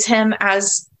just sees him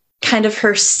as kind of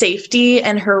her safety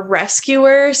and her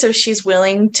rescuer. So she's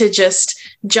willing to just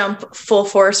jump full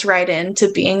force right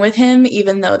into being with him,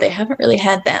 even though they haven't really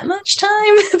had that much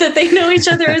time that they know each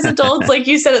other as adults. Like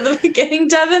you said at the beginning,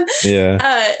 Devin,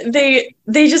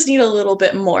 they just need a little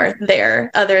bit more there,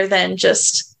 other than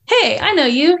just, hey, I know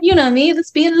you, you know me,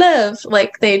 let's be in love.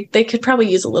 Like they could probably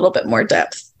use a little bit more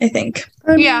depth, I think.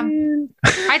 Yeah.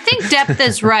 I think depth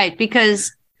is right,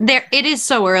 because it is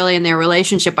so early in their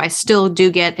relationship. I still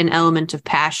do get an element of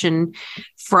passion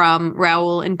from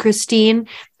Raoul and Christine.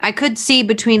 I could see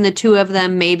between the two of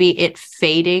them maybe it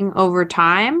fading over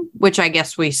time, which I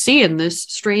guess we see in this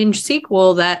strange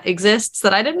sequel that exists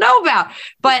that I didn't know about.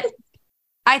 But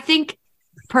I think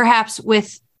perhaps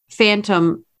with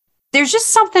Phantom, there's just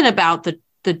something about the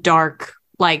dark,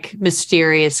 like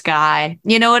mysterious guy.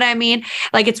 You know what I mean?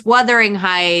 Like it's Wuthering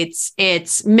Heights,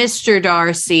 it's Mr.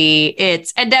 Darcy,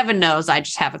 and Devin knows I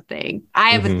just have a thing.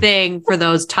 I have a thing for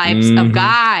those types of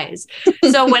guys.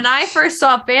 So when I first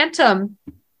saw Phantom,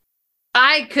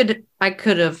 I could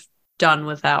have done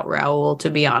without Raoul,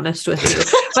 to be honest with you.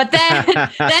 But then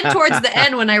towards the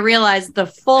end, when I realized the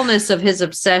fullness of his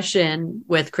obsession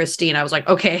with Christine, I was like,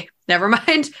 okay, never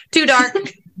mind. Too dark.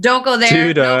 Don't go there.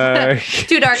 Too dark.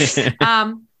 Too dark.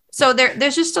 So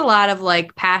there's just a lot of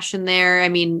like passion there. I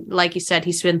mean, like you said,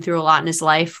 he's been through a lot in his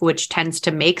life, which tends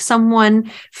to make someone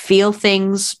feel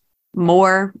things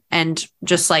more and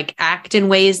just like act in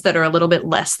ways that are a little bit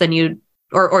less than you'd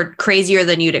or crazier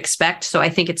than you'd expect. So I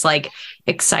think it's like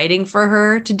exciting for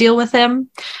her to deal with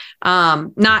him.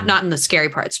 Not in the scary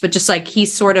parts, but just like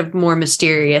he's sort of more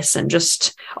mysterious and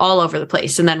just all over the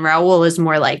place. And then Raoul is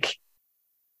more like,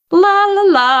 la la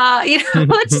la, you know,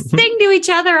 let's sing to each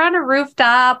other on a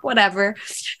rooftop, whatever.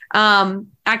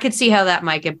 I could see how that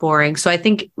might get boring. So I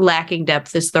think lacking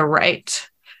depth is the right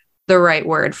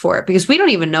word for it, because we don't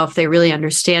even know if they really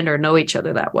understand or know each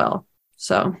other that well.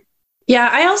 So yeah,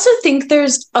 I also think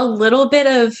there's a little bit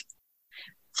of,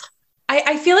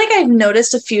 I feel like I've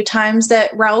noticed a few times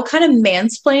that Raoul kind of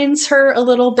mansplains her a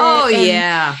little bit. Oh,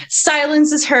 yeah.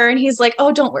 Silences her. And he's like,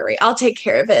 oh, don't worry, I'll take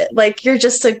care of it. Like, you're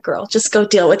just a girl. Just go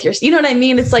deal with you know what I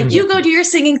mean? It's like, you go do your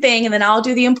singing thing and then I'll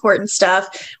do the important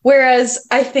stuff. Whereas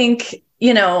I think,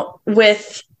 you know,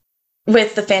 with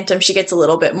the Phantom, she gets a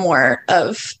little bit more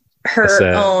of her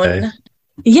own.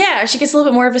 Yeah, she gets a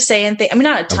little bit more of a say in things. I mean,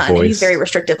 not a ton. And he's very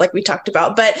restrictive, like we talked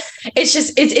about. But it's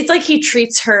just, it's like he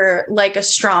treats her like a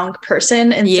strong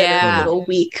person instead of a little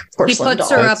weak porcelain doll.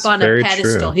 He puts her up on a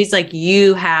pedestal. True. He's like,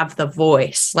 you have the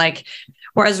voice. Like,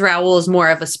 whereas Raoul is more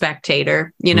of a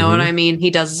spectator. You know what I mean? He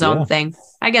does his own thing.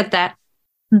 I get that.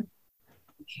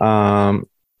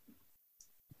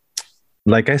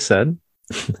 like I said,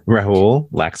 Raoul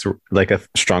lacks like a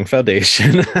strong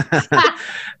foundation.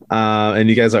 And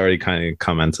you guys already kind of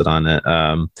commented on it.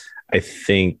 I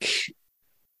think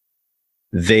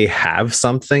they have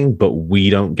something, but we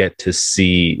don't get to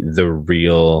see the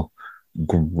real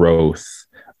growth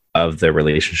of their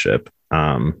relationship.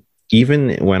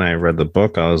 Even when I read the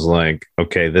book, I was like,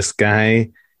 okay, this guy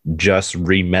just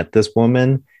re-met this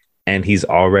woman and he's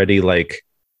already like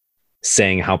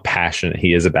saying how passionate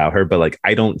he is about her, but like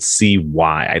I don't see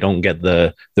why. I don't get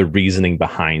the reasoning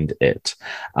behind it.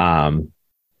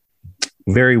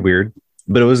 Very weird,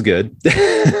 but it was good.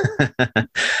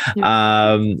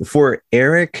 For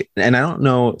Eric, and I don't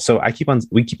know, so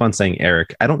we keep on saying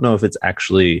Eric. I don't know if it's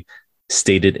actually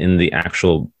stated in the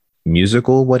actual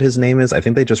musical what his name is. I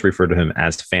think they just refer to him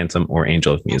as Phantom or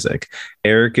Angel of Music.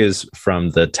 Eric is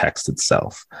from the text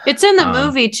itself. It's in the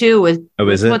movie too with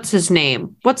is it? What's his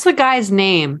name? What's the guy's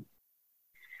name?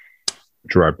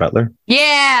 Gerard Butler?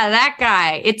 Yeah, that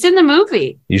guy. It's in the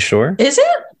movie. You sure? Is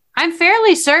it? I'm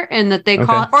fairly certain that they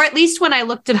call it, or at least when I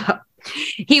looked it up,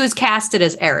 he was casted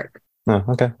as Eric. Oh,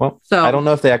 okay. Well, so I don't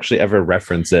know if they actually ever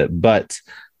reference it, but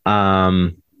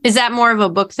is that more of a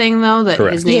book thing though, that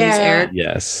correct. his name is Eric?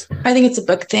 Yes. I think it's a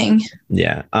book thing.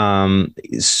 Yeah.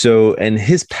 So, and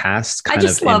his past kind I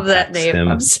just of love that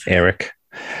name. Eric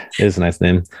is a nice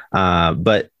name.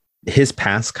 But his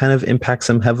past kind of impacts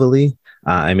him heavily.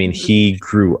 I mean, he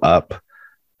grew up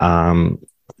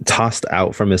tossed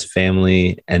out from his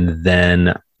family, and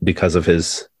then because of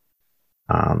his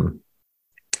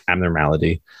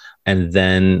abnormality, and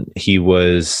then he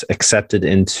was accepted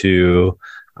into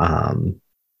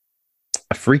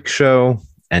a freak show,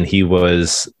 and he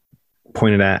was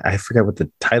pointed at, I forget what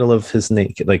the title of his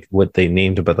name, like what they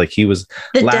named, but like he was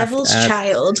the devil's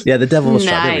child. Yeah, the devil's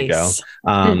child. There we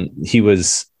go. He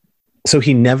was, so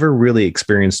he never really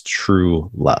experienced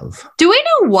true love. Do we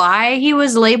know why he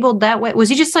was labeled that way? Was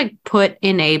he just like put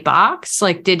in a box?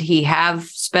 Like, did he have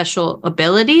special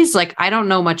abilities? Like, I don't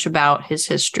know much about his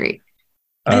history.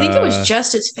 I think it was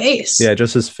just his face. Yeah,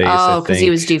 just his face. Oh, because he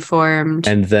was deformed.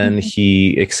 And then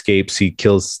he escapes. He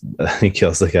kills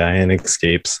the guy and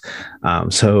escapes.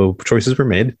 So choices were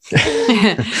made.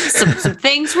 some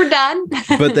things were done.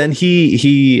 But then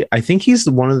he I think he's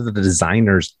one of the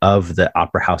designers of the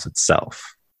opera house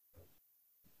itself.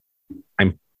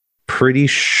 I'm pretty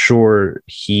sure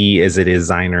he is a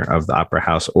designer of the opera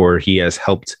house, or he has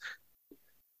helped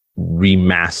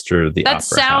remaster the opera house.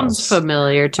 That sounds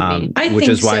familiar to me.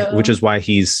 Which is why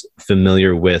he's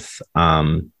familiar with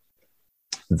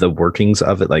the workings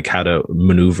of it, like how to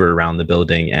maneuver around the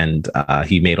building, and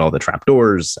he made all the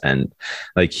trapdoors, and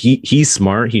like he's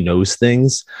smart, he knows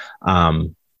things.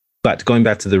 But going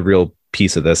back to the real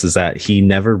piece of this is that he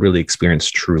never really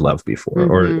experienced true love before,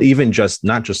 or even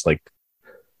not just like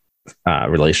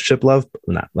relationship love,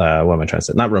 not what am I trying to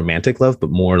say? Not romantic love,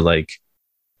 but more like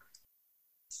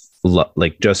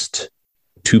just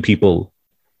two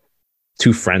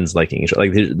friends liking each other.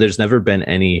 Like there's never been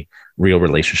any real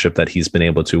relationship that he's been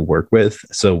able to work with.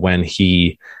 So when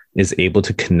he is able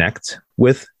to connect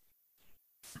with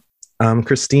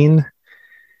Christine,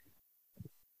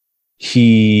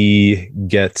 he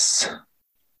gets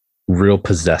real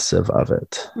possessive of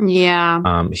it.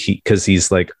 Yeah. Because he's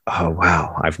like, oh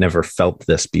wow, I've never felt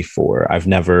this before. I've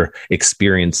never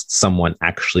experienced someone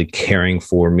actually caring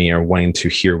for me or wanting to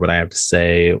hear what I have to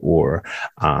say, or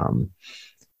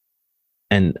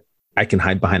and I can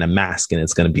hide behind a mask and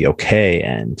it's going to be okay,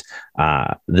 and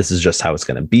this is just how it's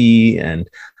going to be. And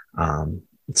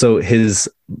so his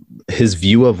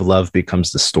view of love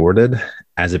becomes distorted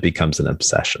as it becomes an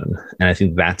obsession. And I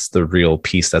think that's the real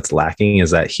piece that's lacking,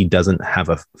 is that he doesn't have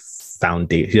a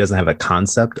foundation. He doesn't have a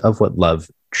concept of what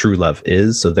true love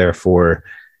is. So therefore,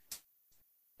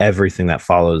 everything that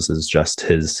follows is just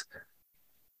his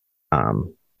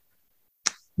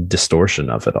distortion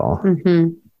of it all. Mm-hmm.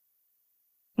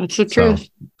 That's the truth. So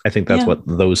I think that's what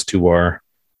those two are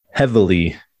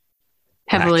heavily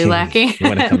lacking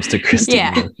when it comes to Christine.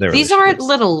 Yeah, these aren't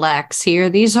little lacks here.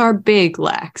 These are big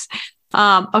lacks.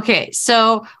 Okay,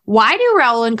 so why do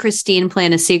Raoul and Christine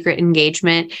plan a secret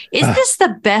engagement? Is this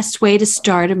the best way to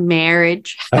start a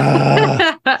marriage?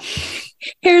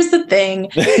 Here's the thing.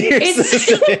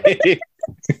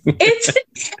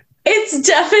 It's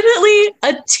definitely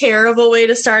a terrible way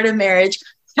to start a marriage.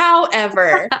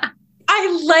 However,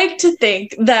 I like to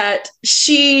think that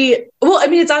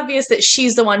it's obvious that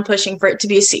she's the one pushing for it to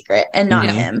be a secret and not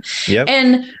him. Yep.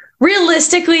 And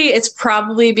realistically, it's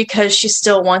probably because she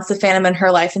still wants the Phantom in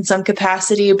her life in some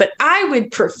capacity. But I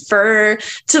would prefer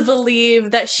to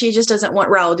believe that she just doesn't want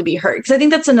Raoul to be hurt, because I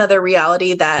think that's another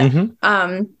reality that,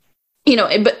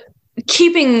 but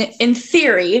in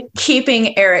theory,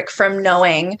 keeping Eric from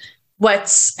knowing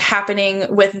what's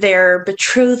happening with their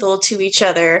betrothal to each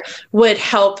other would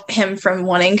help him from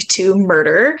wanting to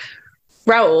murder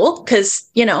Raoul, because,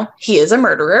 you know, he is a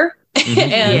murderer.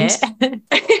 And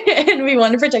and we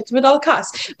want to protect him at all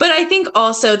costs. But I think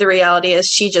also the reality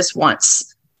is she just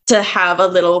wants to have a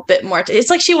little bit more. It's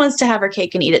like she wants to have her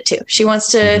cake and eat it too. She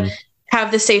wants to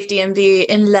have the safety and be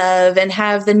in love and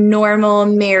have the normal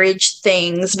marriage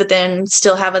things, but then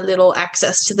still have a little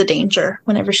access to the danger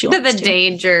whenever she wants to. The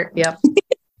danger. Yep.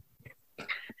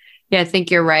 Yeah, I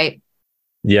think you're right.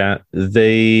 Yeah,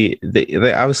 they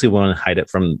obviously want to hide it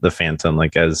from the Phantom,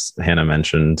 like as Hannah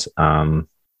mentioned,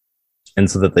 and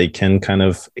so that they can kind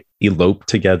of elope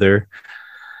together.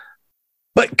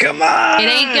 But come on, it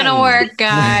ain't gonna work,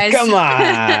 guys. Come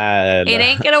on, it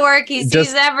ain't gonna work. He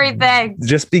sees everything.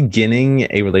 Just beginning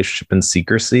a relationship in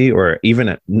secrecy, or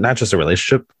even not just a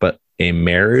relationship, but a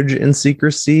marriage in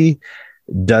secrecy,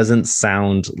 doesn't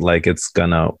sound like it's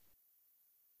gonna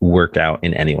work out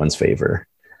in anyone's favor.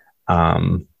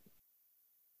 To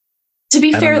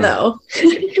be fair though,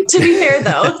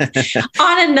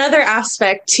 on another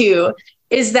aspect too,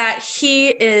 is that he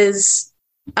is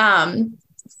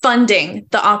funding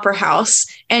the opera house,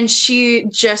 and she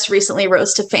just recently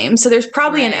rose to fame. So there's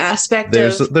probably an aspect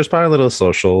there's probably a little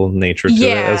social nature to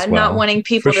it as well. Not wanting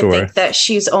people to think that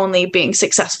she's only being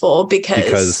successful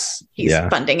because he's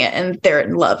funding it and they're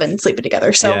in love and sleeping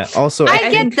together. So also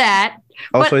I get that.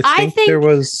 Also, but I think there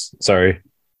was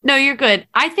No, you're good.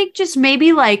 I think just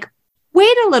maybe like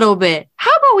wait a little bit.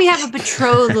 How about we have a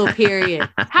betrothal period?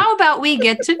 How about we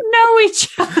get to know each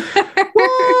other?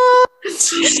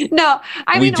 No,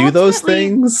 I mean, we do those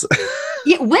things.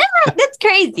 Yeah, well, that's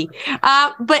crazy.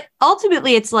 But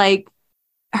ultimately, it's like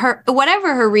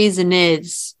whatever her reason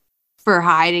is for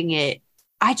hiding it.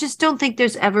 I just don't think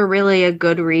there's ever really a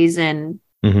good reason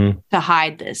to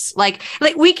hide this. Like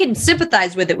we can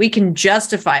sympathize with it. We can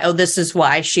justify, oh, this is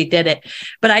why she did it.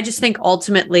 But I just think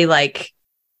ultimately, like,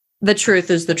 the truth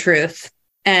is the truth.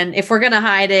 And if we're going to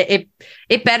hide it,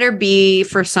 it better be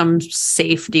for some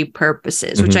safety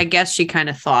purposes, which I guess she kind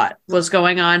of thought was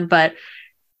going on. But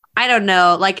I don't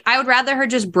know. Like, I would rather her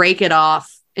just break it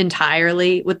off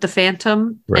entirely with the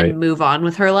Phantom and move on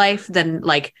with her life than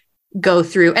like go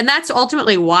through. And that's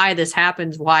ultimately why this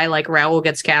happens, why like Raoul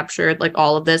gets captured, like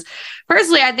all of this.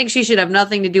 Personally, I think she should have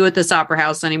nothing to do with this opera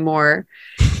house anymore.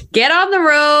 Get on the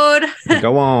road.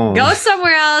 Go on. Go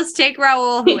somewhere else. Take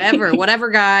Raoul, whoever, whatever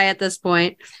guy at this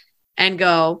point, and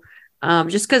go.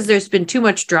 Just because there's been too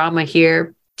much drama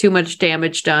here, too much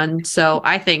damage done. So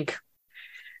I think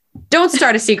don't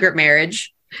start a secret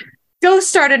marriage. Go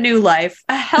start a new life,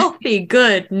 a healthy,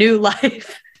 good new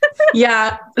life.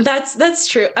 Yeah, that's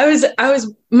true.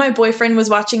 My boyfriend was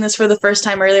watching this for the first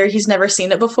time earlier. He's never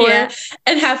seen it before. Yeah.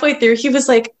 And halfway through, he was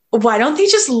like, why don't they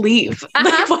just leave?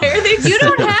 Like, why are they? You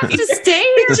don't have to stay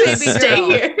here, just stay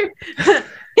here.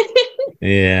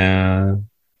 Yeah.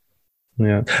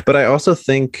 But I also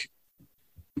think,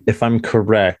 if I'm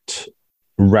correct,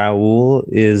 Raoul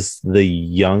is the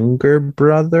younger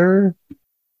brother.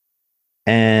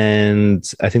 And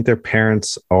I think their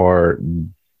parents are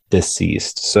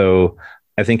deceased. So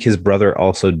I think his brother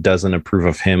also doesn't approve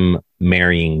of him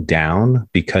marrying down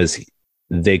because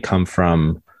they come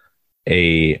from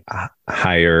a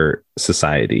higher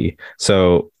society.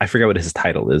 So I forget what his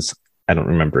title is. I don't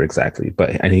remember exactly,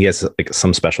 and he has like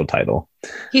some special title.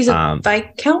 He's a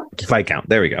Viscount. Viscount.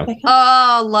 There we go.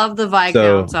 Oh, love the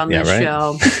Viscounts on this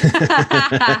show.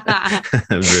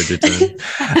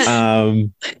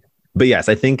 Bridgerton. But yes,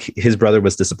 I think his brother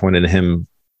was disappointed in him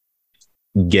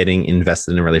getting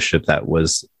invested in a relationship that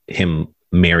was him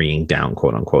marrying down,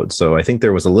 quote unquote. So I think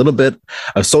there was a little bit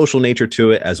of social nature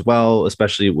to it as well,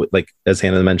 especially with, like, as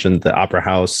Hannah mentioned, the opera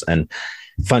house and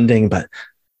funding. But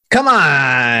come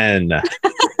on,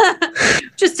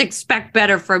 just expect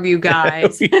better from you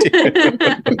guys.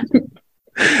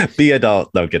 Be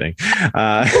adult. No kidding.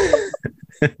 All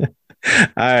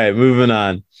right, moving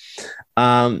on.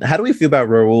 How do we feel about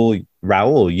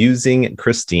Raoul using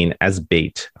Christine as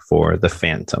bait for the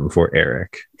Phantom, for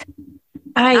Eric?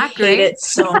 I hate it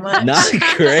so much. Not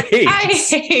great. I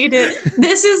hate it.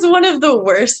 This is one of the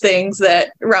worst things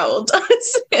that Raoul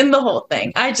does in the whole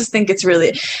thing. I just think it's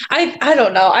really, I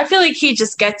don't know. I feel like he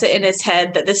just gets it in his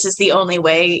head that this is the only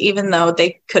way, even though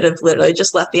they could have literally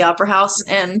just left the opera house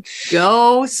and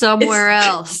go somewhere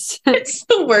else. It's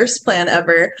the worst plan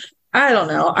ever. I don't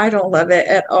know. I don't love it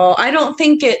at all. I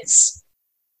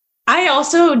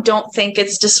also don't think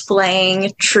it's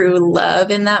displaying true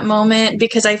love in that moment,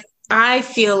 because I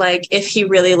feel like if he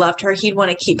really loved her, he'd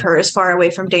want to keep her as far away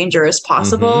from danger as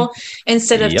possible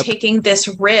instead of taking this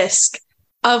risk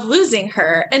of losing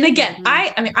her. And again,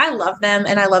 I mean, I love them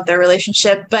and I love their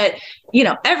relationship, but you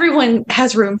know, everyone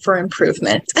has room for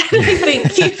improvement. I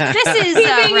think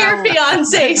keeping your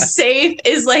fiance safe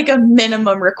is like a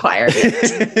minimum requirement.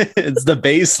 It's the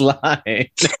baseline.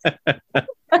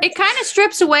 It kind of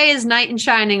strips away his knight in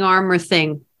shining armor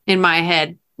thing in my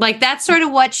head. Like that's sort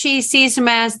of what she sees him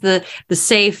as, the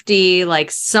safety,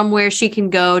 like somewhere she can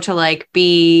go to like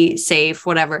be safe,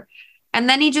 whatever. And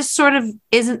then he just sort of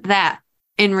isn't that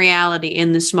in reality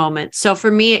in this moment. So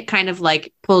for me, it kind of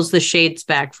like pulls the shades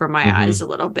back from my eyes a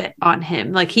little bit on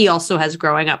him. Like he also has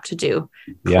growing up to do,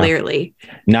 clearly.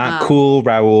 Not cool,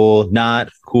 Raoul. Not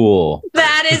cool.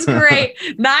 That is great.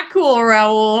 Not cool,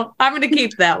 Raoul. I'm going to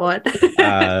keep that one.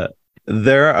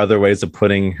 There are other ways of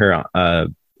putting her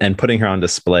and putting her on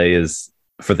display is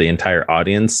for the entire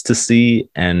audience to see,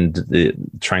 and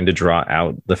trying to draw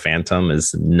out the Phantom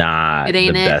is not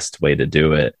the best way to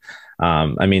do it.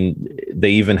 I mean, they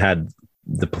even had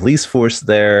the police force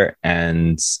there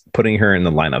and putting her in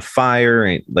the line of fire.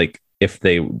 And like if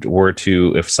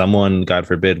someone, God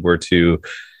forbid, were to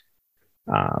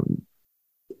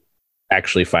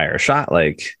actually fire a shot,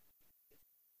 like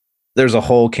there's a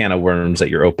whole can of worms that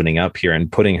you're opening up here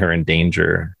and putting her in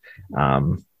danger.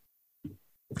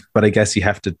 But I guess you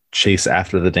have to chase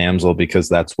after the damsel because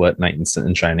that's what knight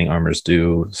in shining armors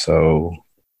do. So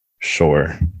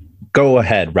sure. Go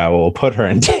ahead, Raoul. Put her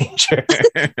in danger.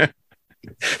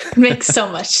 Makes so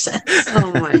much sense.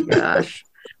 Oh my gosh.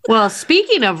 Well,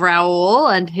 speaking of Raoul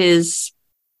and his,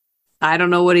 I don't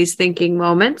know what he's thinking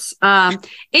moments,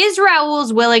 is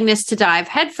Raoul's willingness to dive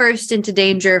headfirst into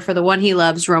danger for the one he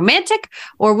loves romantic,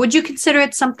 or would you consider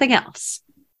it something else?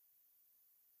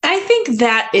 I think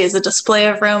that is a display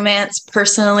of romance,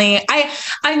 personally.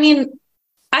 I mean,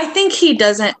 I think he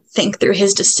doesn't think through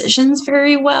his decisions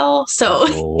very well. So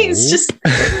he's just,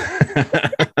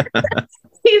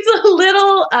 he's a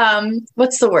little,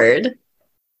 what's the word?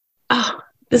 Oh,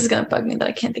 this is going to bug me that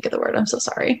I can't think of the word. I'm so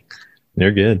sorry.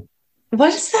 You're good.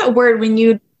 What is that word when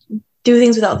you do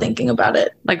things without thinking about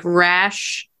it? Like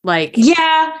rash? Like,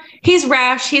 yeah, he's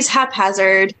rash. He's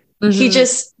haphazard.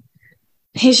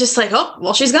 He's just like, oh,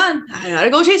 well, she's gone. I gotta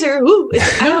go chase her. Ooh,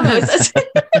 I don't know.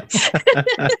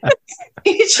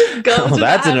 He just goes. Oh,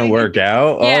 that didn't work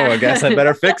out. Yeah. Oh, I guess I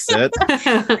better fix it.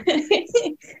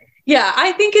 Yeah,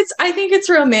 I think it's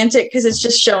romantic because it's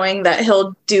just showing that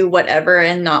he'll do whatever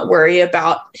and not worry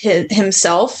about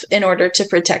himself in order to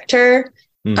protect her.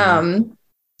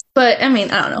 But I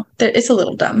mean, I don't know. It's a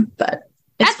little dumb, but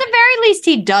at the very least,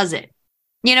 he does it.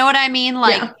 You know what I mean?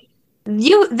 Like. Yeah.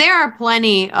 There are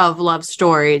plenty of love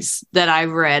stories that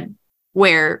I've read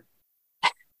where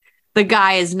the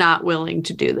guy is not willing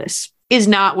to do this, is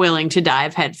not willing to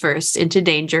dive headfirst into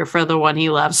danger for the one he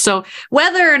loves. So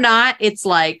whether or not it's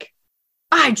like,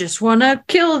 I just want to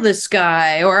kill this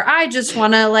guy, or I just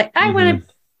want to I want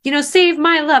to, save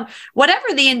my love,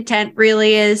 whatever the intent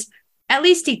really is, at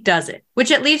least he does it, which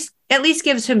at least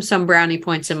gives him some brownie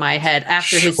points in my head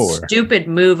after his stupid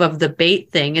move of the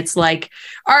bait thing. It's like,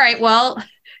 all right, well,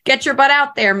 get your butt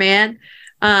out there, man.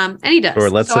 And he does. Or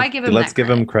let's give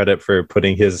him credit for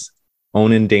putting his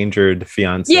own endangered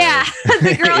fiance. Yeah,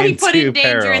 the girl he put in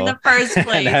danger in the first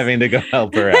place. And having to go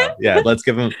help her out. Yeah, let's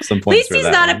give him some points. At least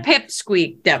he's not a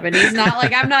pipsqueak, Devin. He's not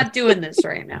like, I'm not doing this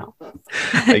right now.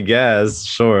 I guess,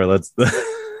 sure. Let's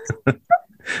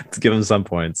give him some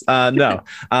points. No.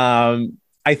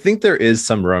 I think there is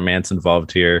some romance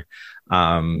involved here.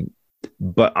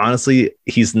 But honestly,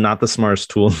 he's not the smartest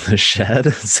tool in the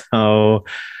shed. So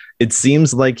it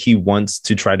seems like he wants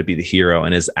to try to be the hero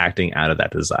and is acting out of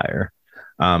that desire.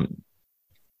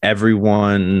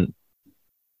 Everyone,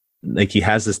 like, he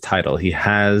has this title. He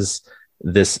has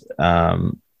this,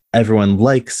 everyone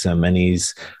likes him and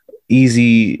he's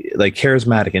easy, like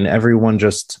charismatic, and everyone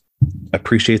just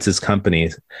appreciates his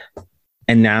company.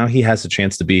 And now he has a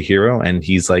chance to be a hero, and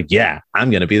he's like, yeah,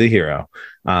 I'm going to be the hero.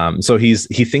 So he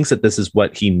thinks that this is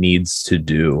what he needs to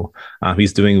do.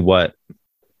 He's doing what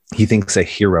he thinks a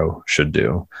hero should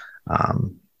do.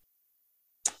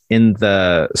 In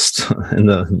the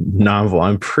novel,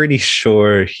 I'm pretty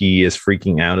sure he is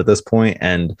freaking out at this point,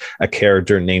 and a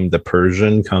character named the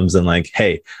Persian comes in like,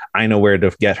 hey, I know where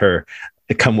to get her.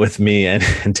 Come with me,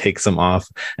 and takes them off.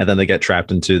 And then they get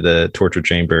trapped into the torture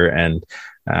chamber, and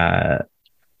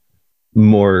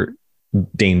more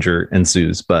danger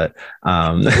ensues. But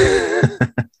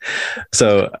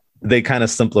so they kind of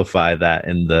simplify that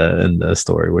in the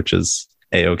story, which is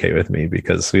a-okay with me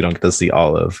because we don't get to see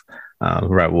all of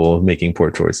Raoul making poor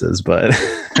choices, but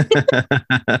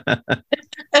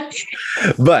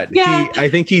I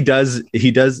think he does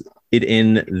it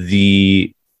in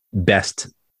the best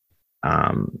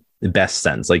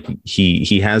sense. Like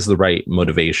he has the right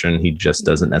motivation. He just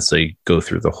doesn't necessarily go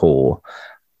through the whole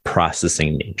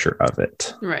processing nature of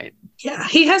it. Right. Yeah,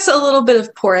 he has a little bit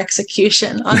of poor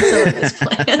execution on some of his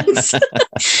plans.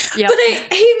 Yep. But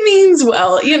he means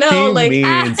well, you know,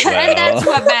 and that's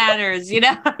what matters, you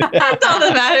know. That's all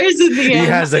that matters in the end. He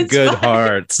has a good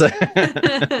heart.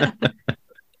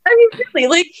 I mean, really,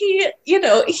 like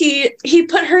he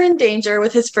put her in danger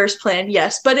with his first plan,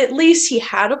 yes, but at least he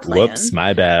had a plan. Whoops,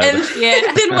 my bad. And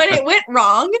then when it went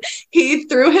wrong, he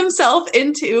threw himself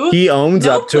into. He owns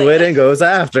up to it and goes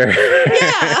after.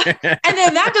 Yeah, and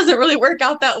then that doesn't really work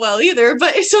out that well either,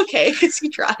 but it's okay because he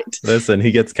tried. Listen,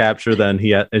 he gets captured, then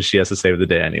she has to save the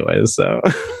day anyways. So.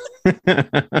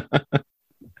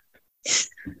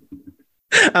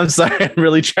 I'm sorry, I'm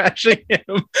really trashing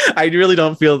him. I really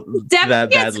don't feel that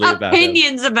badly about him.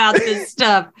 Opinions about this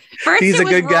stuff. First, he's a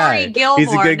good guy.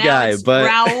 He's a good guy, but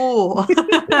Raoul.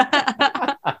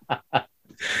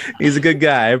 He's a good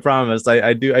guy. I promise.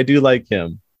 I do like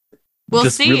him. We'll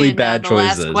just see. Really bad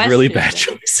choices. Really bad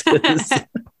choices.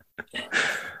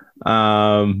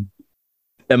 Am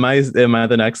I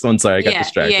the next one? Sorry, I got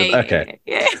distracted. Okay.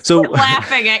 Yeah. So you're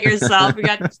laughing at yourself. You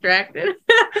got distracted.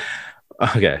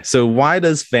 Okay, so why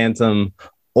does Phantom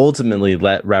ultimately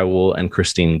let Raoul and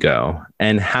Christine go?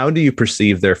 And how do you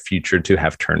perceive their future to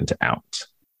have turned out?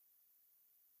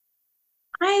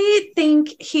 I think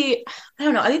I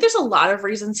don't know. I think there's a lot of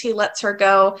reasons he lets her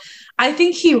go. I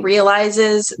think he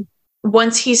realizes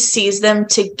once he sees them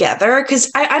together,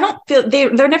 because I don't feel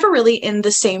they're never really in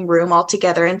the same room all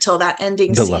together until that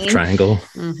ending scene. The love triangle.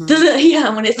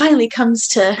 Mm-hmm. When it finally comes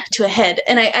to a head.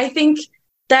 And I think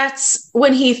that's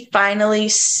when he finally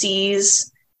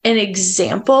sees an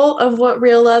example of what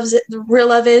real love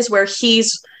is, where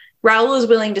Raoul is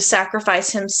willing to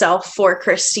sacrifice himself for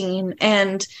Christine.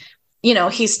 And,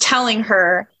 he's telling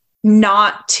her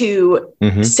not to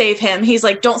save him. He's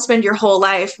like, don't spend your whole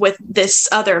life with this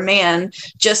other man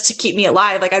just to keep me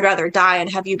alive. Like, I'd rather die and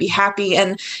have you be happy.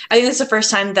 And I think that's the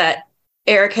first time that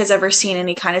Eric has ever seen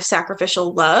any kind of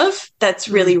sacrificial love that's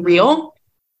really real.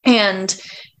 And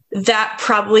that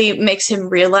probably makes him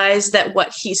realize that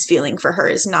what he's feeling for her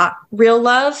is not real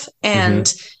love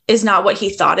and is not what he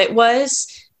thought it was.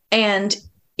 And,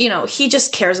 he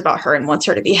just cares about her and wants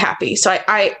her to be happy. So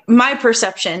my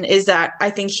perception is that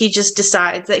I think he just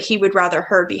decides that he would rather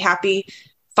her be happy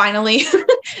finally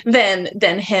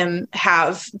than him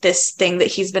have this thing that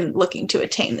he's been looking to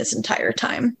attain this entire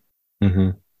time.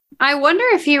 Mm-hmm. I wonder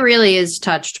if he really is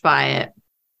touched by it.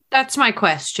 That's my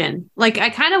question. Like, I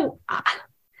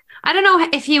don't know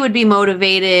if he would be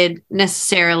motivated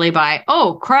necessarily by,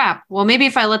 oh, crap. Well, maybe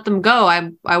if I let them go,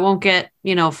 I won't get,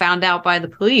 found out by the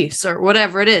police or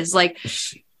whatever it is. Like,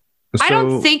 I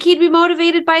don't think he'd be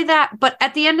motivated by that. But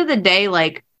at the end of the day,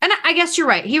 like, and I guess you're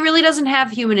right. He really doesn't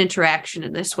have human interaction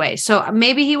in this way. So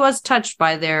maybe he was touched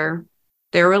by their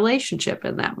relationship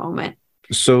in that moment.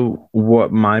 So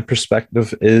what my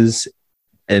perspective is,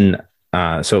 and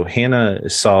so Hannah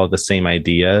saw the same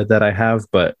idea that I have,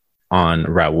 but on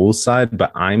Raoul's side,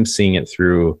 but I'm seeing it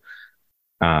through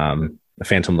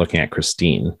Phantom looking at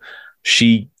Christine.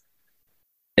 She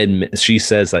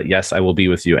says that, yes, I will be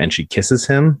with you. And she kisses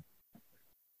him.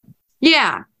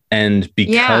 Yeah. And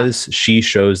because she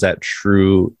shows that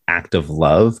true act of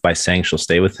love by saying she'll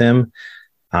stay with him,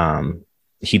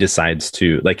 he decides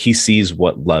to, like, he sees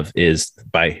what love is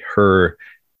by her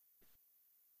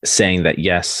saying that,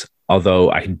 yes,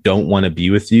 although I don't want to be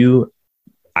with you,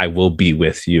 I will be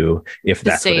with you if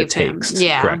that's what it takes.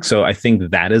 Yeah. Correct. So I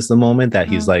think that is the moment that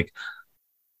he's like,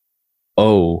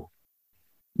 oh,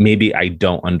 maybe I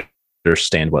don't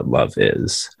understand what love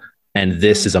is. And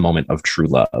this is a moment of true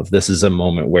love. This is a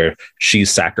moment where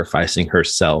she's sacrificing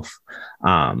herself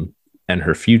and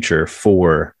her future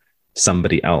for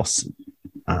somebody else.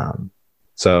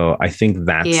 So I think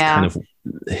that's kind of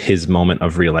his moment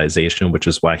of realization, which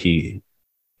is why he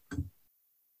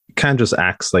kind of just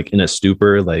acts like in a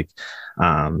stupor, like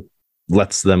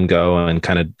lets them go and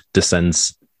kind of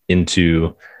descends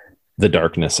into the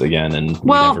darkness again, and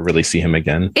we never really see him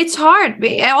again. It's hard,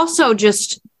 but also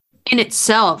just in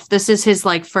itself, this is his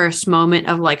like first moment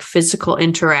of like physical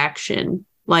interaction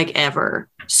like ever.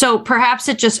 So perhaps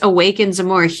it just awakens a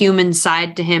more human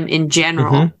side to him in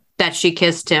general that she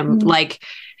kissed him. Like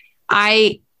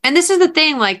and this is the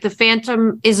thing, like the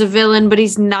Phantom is a villain, but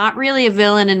he's not really a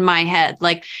villain in my head.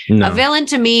 Like a villain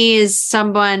to me is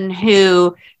someone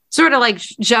who sort of like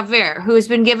Javert, who has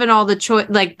been given all the choice,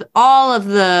 like all of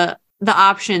the the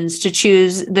options to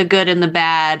choose the good and the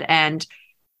bad, and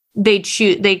they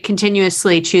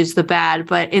continuously choose the bad.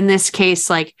 But in this case,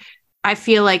 like, I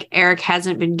feel like Eric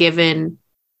hasn't been given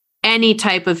any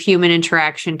type of human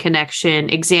interaction, connection,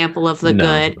 example of the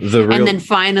good. And then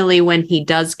finally, when he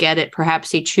does get it, perhaps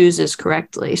he chooses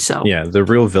correctly. So yeah, the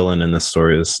real villain in this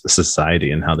story is society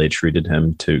and how they treated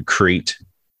him to create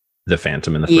the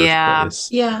Phantom in the first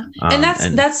place. Yeah. And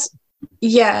that's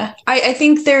I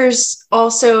think there's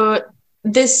also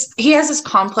this, he has this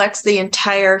complex the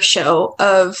entire show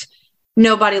of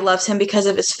nobody loves him because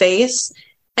of his face.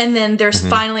 And then there's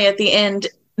finally at the end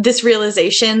this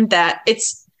realization that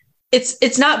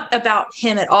it's not about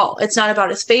him at all. It's not about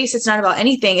his face. It's not about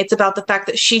anything. It's about the fact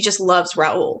that she just loves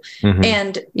Raoul.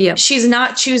 And she's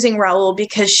not choosing Raoul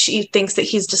because she thinks that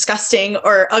he's disgusting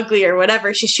or ugly or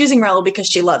whatever. She's choosing Raoul because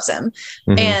she loves him.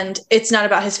 And it's not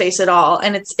about his face at all.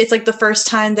 And it's like the first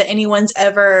time that anyone's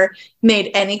ever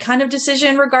made any kind of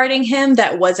decision regarding him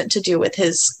that wasn't to do with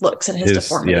his looks and his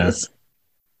deformities. Yeah.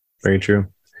 Very true.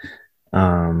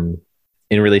 In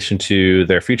relation to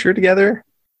their future together,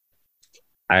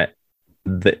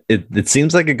 it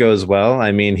seems like it goes well.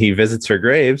 I mean, he visits her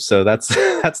grave, so that's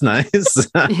nice.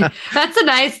 That's a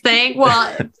nice thing.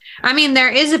 Well, I mean, there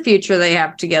is a future they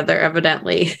have together,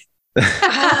 evidently.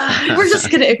 We're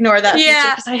just gonna ignore that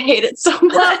because I hate it so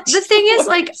much. Well, the thing is,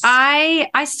 like,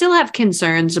 I still have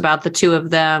concerns about the two of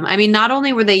them. I mean, not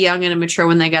only were they young and immature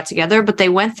when they got together, but they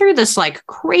went through this like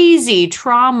crazy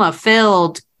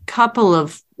trauma-filled couple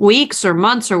of weeks or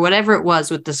months or whatever it was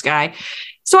with this guy.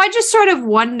 So I just sort of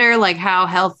wonder, like, how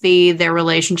healthy their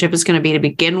relationship is going to be to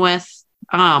begin with.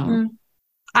 I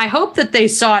hope that they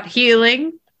sought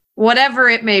healing, whatever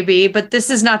it may be, but this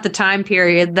is not the time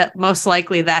period that most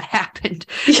likely that happened.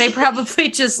 They probably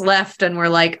just left and were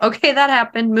like, okay, that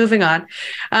happened, moving on.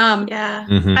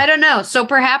 I don't know. So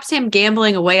perhaps him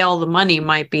gambling away all the money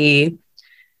might be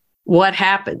what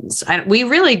happens. We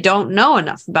really don't know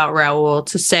enough about Raoul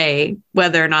to say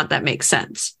whether or not that makes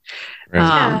sense.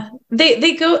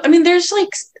 They go, I mean, there's like,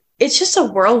 it's just a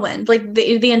whirlwind. Like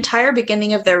the entire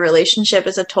beginning of their relationship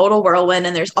is a total whirlwind,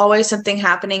 and there's always something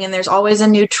happening, and there's always a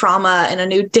new trauma and a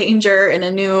new danger and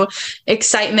a new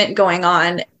excitement going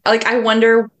on. Like, I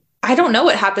wonder, I don't know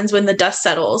what happens when the dust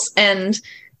settles and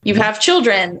you have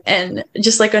children and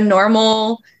just like a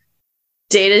normal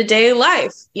day-to-day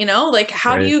life, you know, like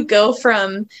how do you go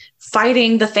from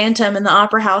fighting the Phantom in the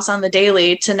Opera House on the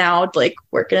daily to now like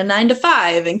working a 9 to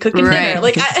 5 and cooking dinner?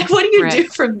 Like, what do you do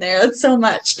from there? It's so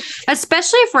much.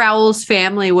 Especially if Raoul's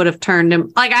family would have turned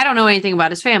him, like, I don't know anything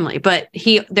about his family, but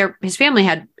his family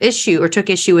had took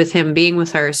issue with him being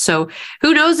with her. So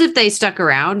who knows if they stuck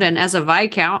around? And as a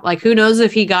Viscount, like, who knows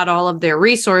if he got all of their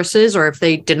resources or if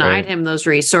they denied him those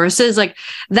resources? Like,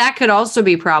 that could also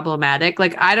be problematic.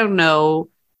 Like, I don't know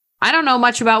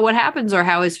much about what happens or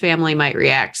how his family might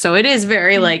react. So it is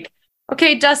very like,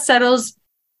 okay, dust settles.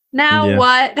 Now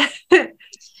what?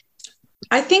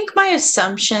 I think my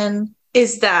assumption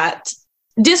is that,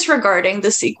 disregarding the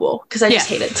sequel, because I just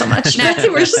hate it so much,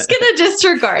 we're just going to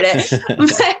disregard it.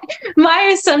 But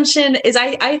my assumption is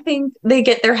I think they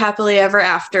get their happily ever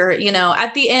after, you know,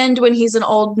 at the end when he's an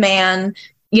old man,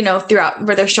 you know, throughout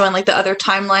where they're showing like the other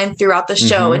timeline throughout the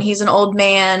show, and he's an old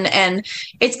man, and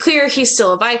it's clear he's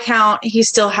still a Viscount. He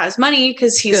still has money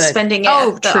because he's spending it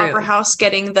at the Opera House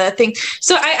getting the thing.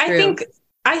 So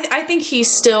I think he's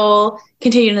still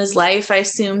continuing his life. I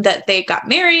assume that they got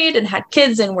married and had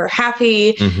kids and were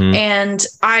happy. And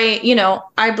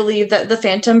I believe that the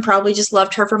Phantom probably just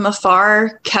loved her from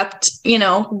afar, kept, you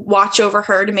know, watch over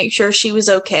her to make sure she was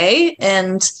okay,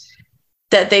 and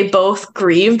that they both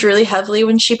grieved really heavily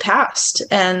when she passed,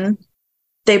 and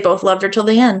they both loved her till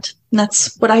the end. And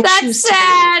that's what I choose. That's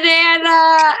sad,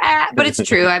 Anna. But it's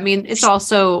true. I mean, it's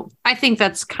also, I think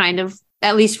that's kind of,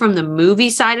 at least from the movie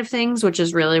side of things, which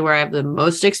is really where I have the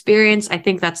most experience, I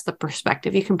think that's the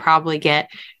perspective you can probably get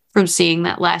from seeing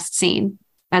that last scene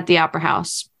at the Opera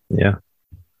House. Yeah.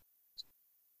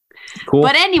 Cool.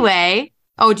 But anyway,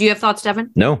 do you have thoughts, Devin?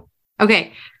 No.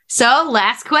 Okay. So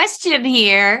last question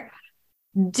here.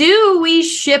 Do we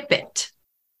ship it?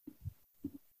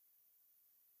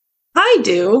 I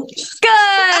do.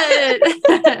 Good.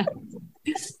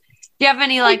 Do you have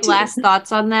any last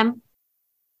thoughts on them?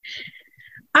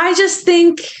 I just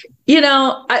think, you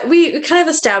know, we kind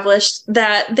of established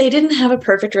that they didn't have a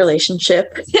perfect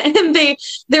relationship, and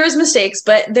there was mistakes,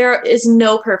 but there is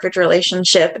no perfect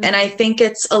relationship. And I think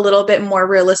it's a little bit more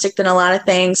realistic than a lot of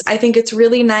things. I think it's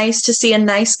really nice to see a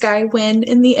nice guy win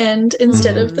in the end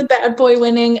instead of the bad boy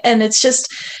winning. And it's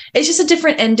just a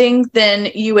different ending than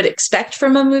you would expect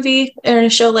from a movie or a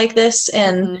show like this.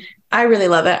 And I really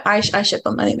love it. I ship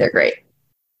them. I think they're great.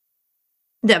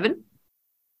 Devin?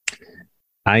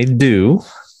 I do.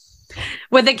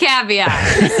 With a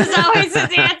caveat. This is always his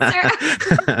answer.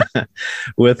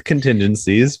 With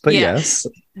contingencies, but yes.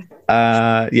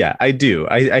 Yeah, I do.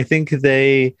 I think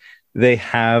they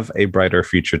have a brighter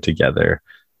future together.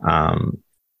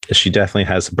 She definitely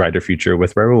has a brighter future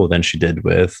with Raoul than she did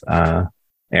with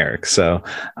Eric. So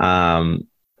I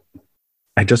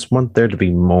just want there to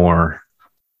be more.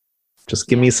 Just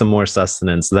give me some more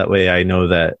sustenance. That way I know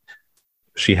that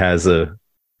she has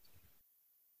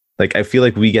I feel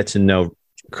like we get to know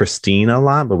Christine a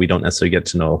lot, but we don't necessarily get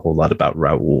to know a whole lot about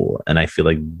Raoul. And I feel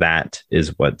like that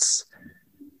is what's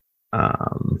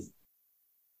not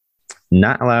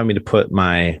allowing me to put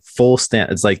my full stamp.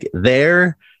 It's like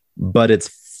there, but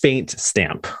it's faint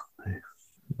stamp.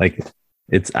 Like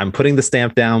I'm putting the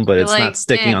stamp down, but it's not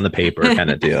sticking on the paper kind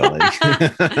of deal.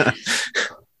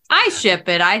 I ship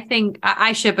it. I think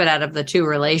I ship it out of the two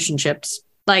relationships.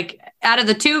 Like out of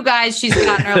the two guys she's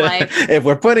got in her life. If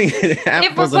we're putting it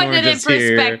in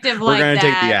perspective, we're going to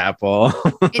take the apple.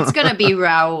 It's going to be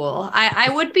Raoul. I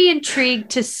would be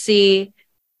intrigued to see,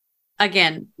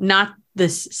 again, not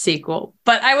this sequel,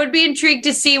 but I would be intrigued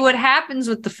to see what happens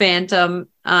with the Phantom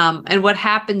and what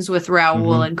happens with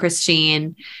Raoul and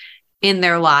Christine in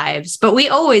their lives. But we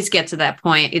always get to that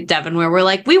point, Devin, where we're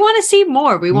like, we want to see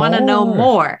more. We want to know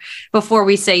more before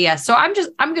we say yes. So I'm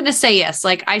going to say yes.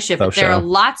 Like I ship it. There are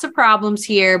lots of problems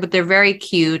here, but they're very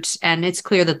cute. And it's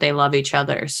clear that they love each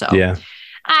other. So yeah,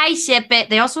 I ship it.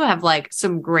 They also have like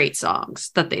some great songs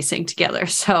that they sing together.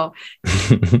 So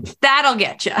that'll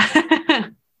get you.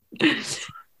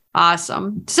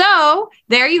 Awesome. So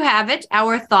there you have it.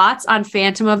 Our thoughts on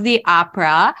Phantom of the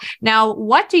Opera. Now,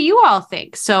 what do you all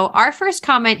think? So our first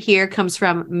comment here comes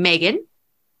from Megan.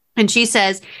 And she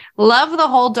says, love the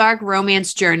whole dark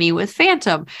romance journey with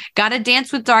Phantom. Gotta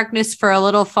dance with darkness for a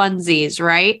little funsies,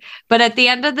 right? But at the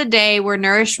end of the day, we're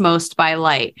nourished most by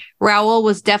light. Raoul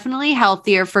was definitely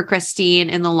healthier for Christine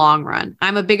in the long run.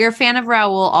 I'm a bigger fan of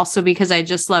Raoul also because I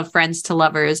just love Friends to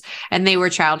Lovers and they were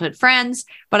childhood friends,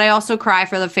 but I also cry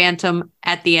for the Phantom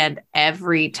at the end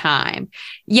every time.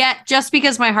 Yet, just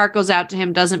because my heart goes out to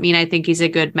him doesn't mean I think he's a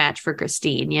good match for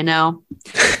Christine, you know?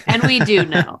 And we do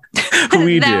know.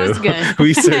 We that do. Was good.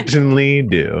 We certainly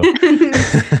do.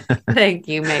 Thank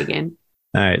you, Megan.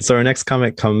 All right. So our next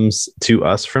comment comes to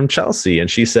us from Chelsea, and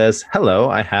she says, hello,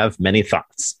 I have many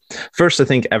thoughts. First, I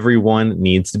think everyone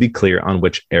needs to be clear on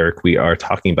which Eric we are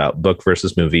talking about, book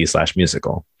versus movie /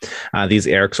 musical. These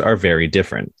Erics are very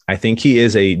different. I think he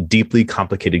is a deeply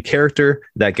complicated character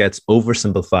that gets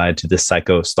oversimplified to the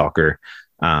psycho stalker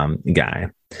guy.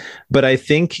 But I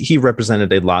think he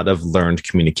represented a lot of learned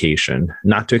communication,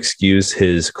 not to excuse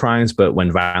his crimes, but when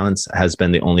violence has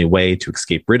been the only way to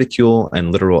escape ridicule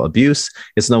and literal abuse,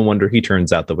 it's no wonder he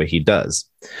turns out the way he does.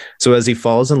 So as he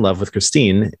falls in love with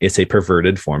Christine, it's a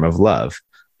perverted form of love.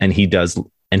 But he does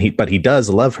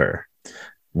love her.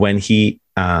 When he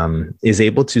is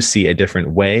able to see a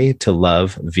different way to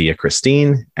love via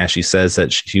Christine, as she says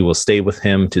that she will stay with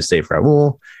him to save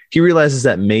Raoul, he realizes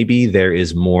that maybe there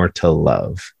is more to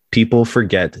love. People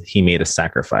forget he made a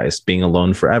sacrifice, being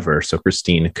alone forever, so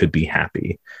Christine could be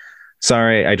happy.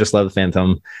 Sorry, I just love the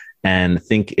Phantom and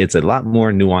think it's a lot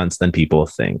more nuanced than people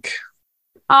think.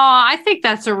 Oh, I think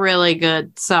that's a really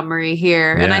good summary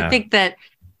here. Yeah. And I think that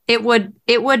it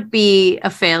would be a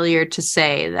failure to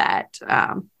say that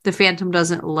the Phantom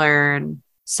doesn't learn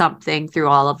something through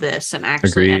all of this and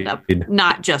actually end up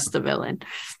not just the villain.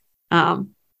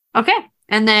 Okay.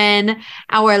 And then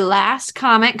our last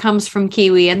comment comes from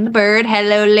Kiwi and the Bird.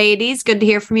 Hello, ladies. Good to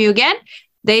hear from you again.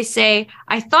 They say,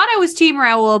 I thought I was Team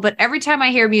Raoul, but every time I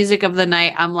hear music of the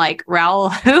night, I'm like, Raoul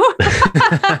who?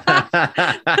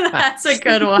 That's a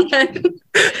good one.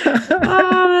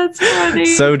 Oh, that's funny.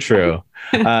 So true.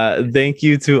 Thank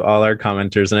you to all our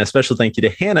commenters, and a special thank you to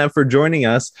Hannah for joining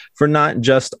us for not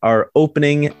just our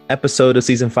opening episode of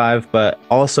season 5, but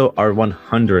also our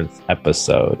 100th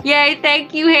episode. Yay.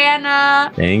 Thank you,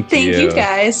 Hannah. Thank you. Thank you,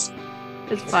 guys.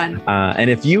 It's fun. And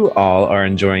if you all are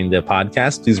enjoying the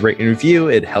podcast, please rate and review.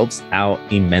 It helps out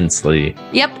immensely.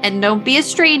 Yep. And don't be a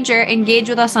stranger. Engage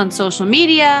with us on social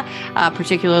media,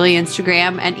 particularly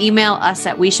Instagram, and email us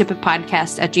at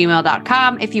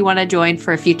weshipitpodcast@gmail.com if you want to join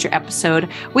for a future episode.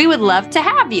 We would love to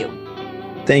have you.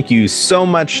 Thank you so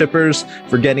much, shippers,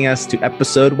 for getting us to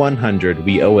episode 100.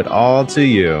 We owe it all to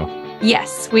you.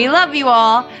 Yes, we love you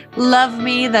all. Love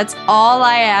me. That's all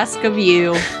I ask of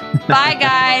you. Bye,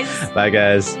 guys. Bye,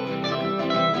 guys.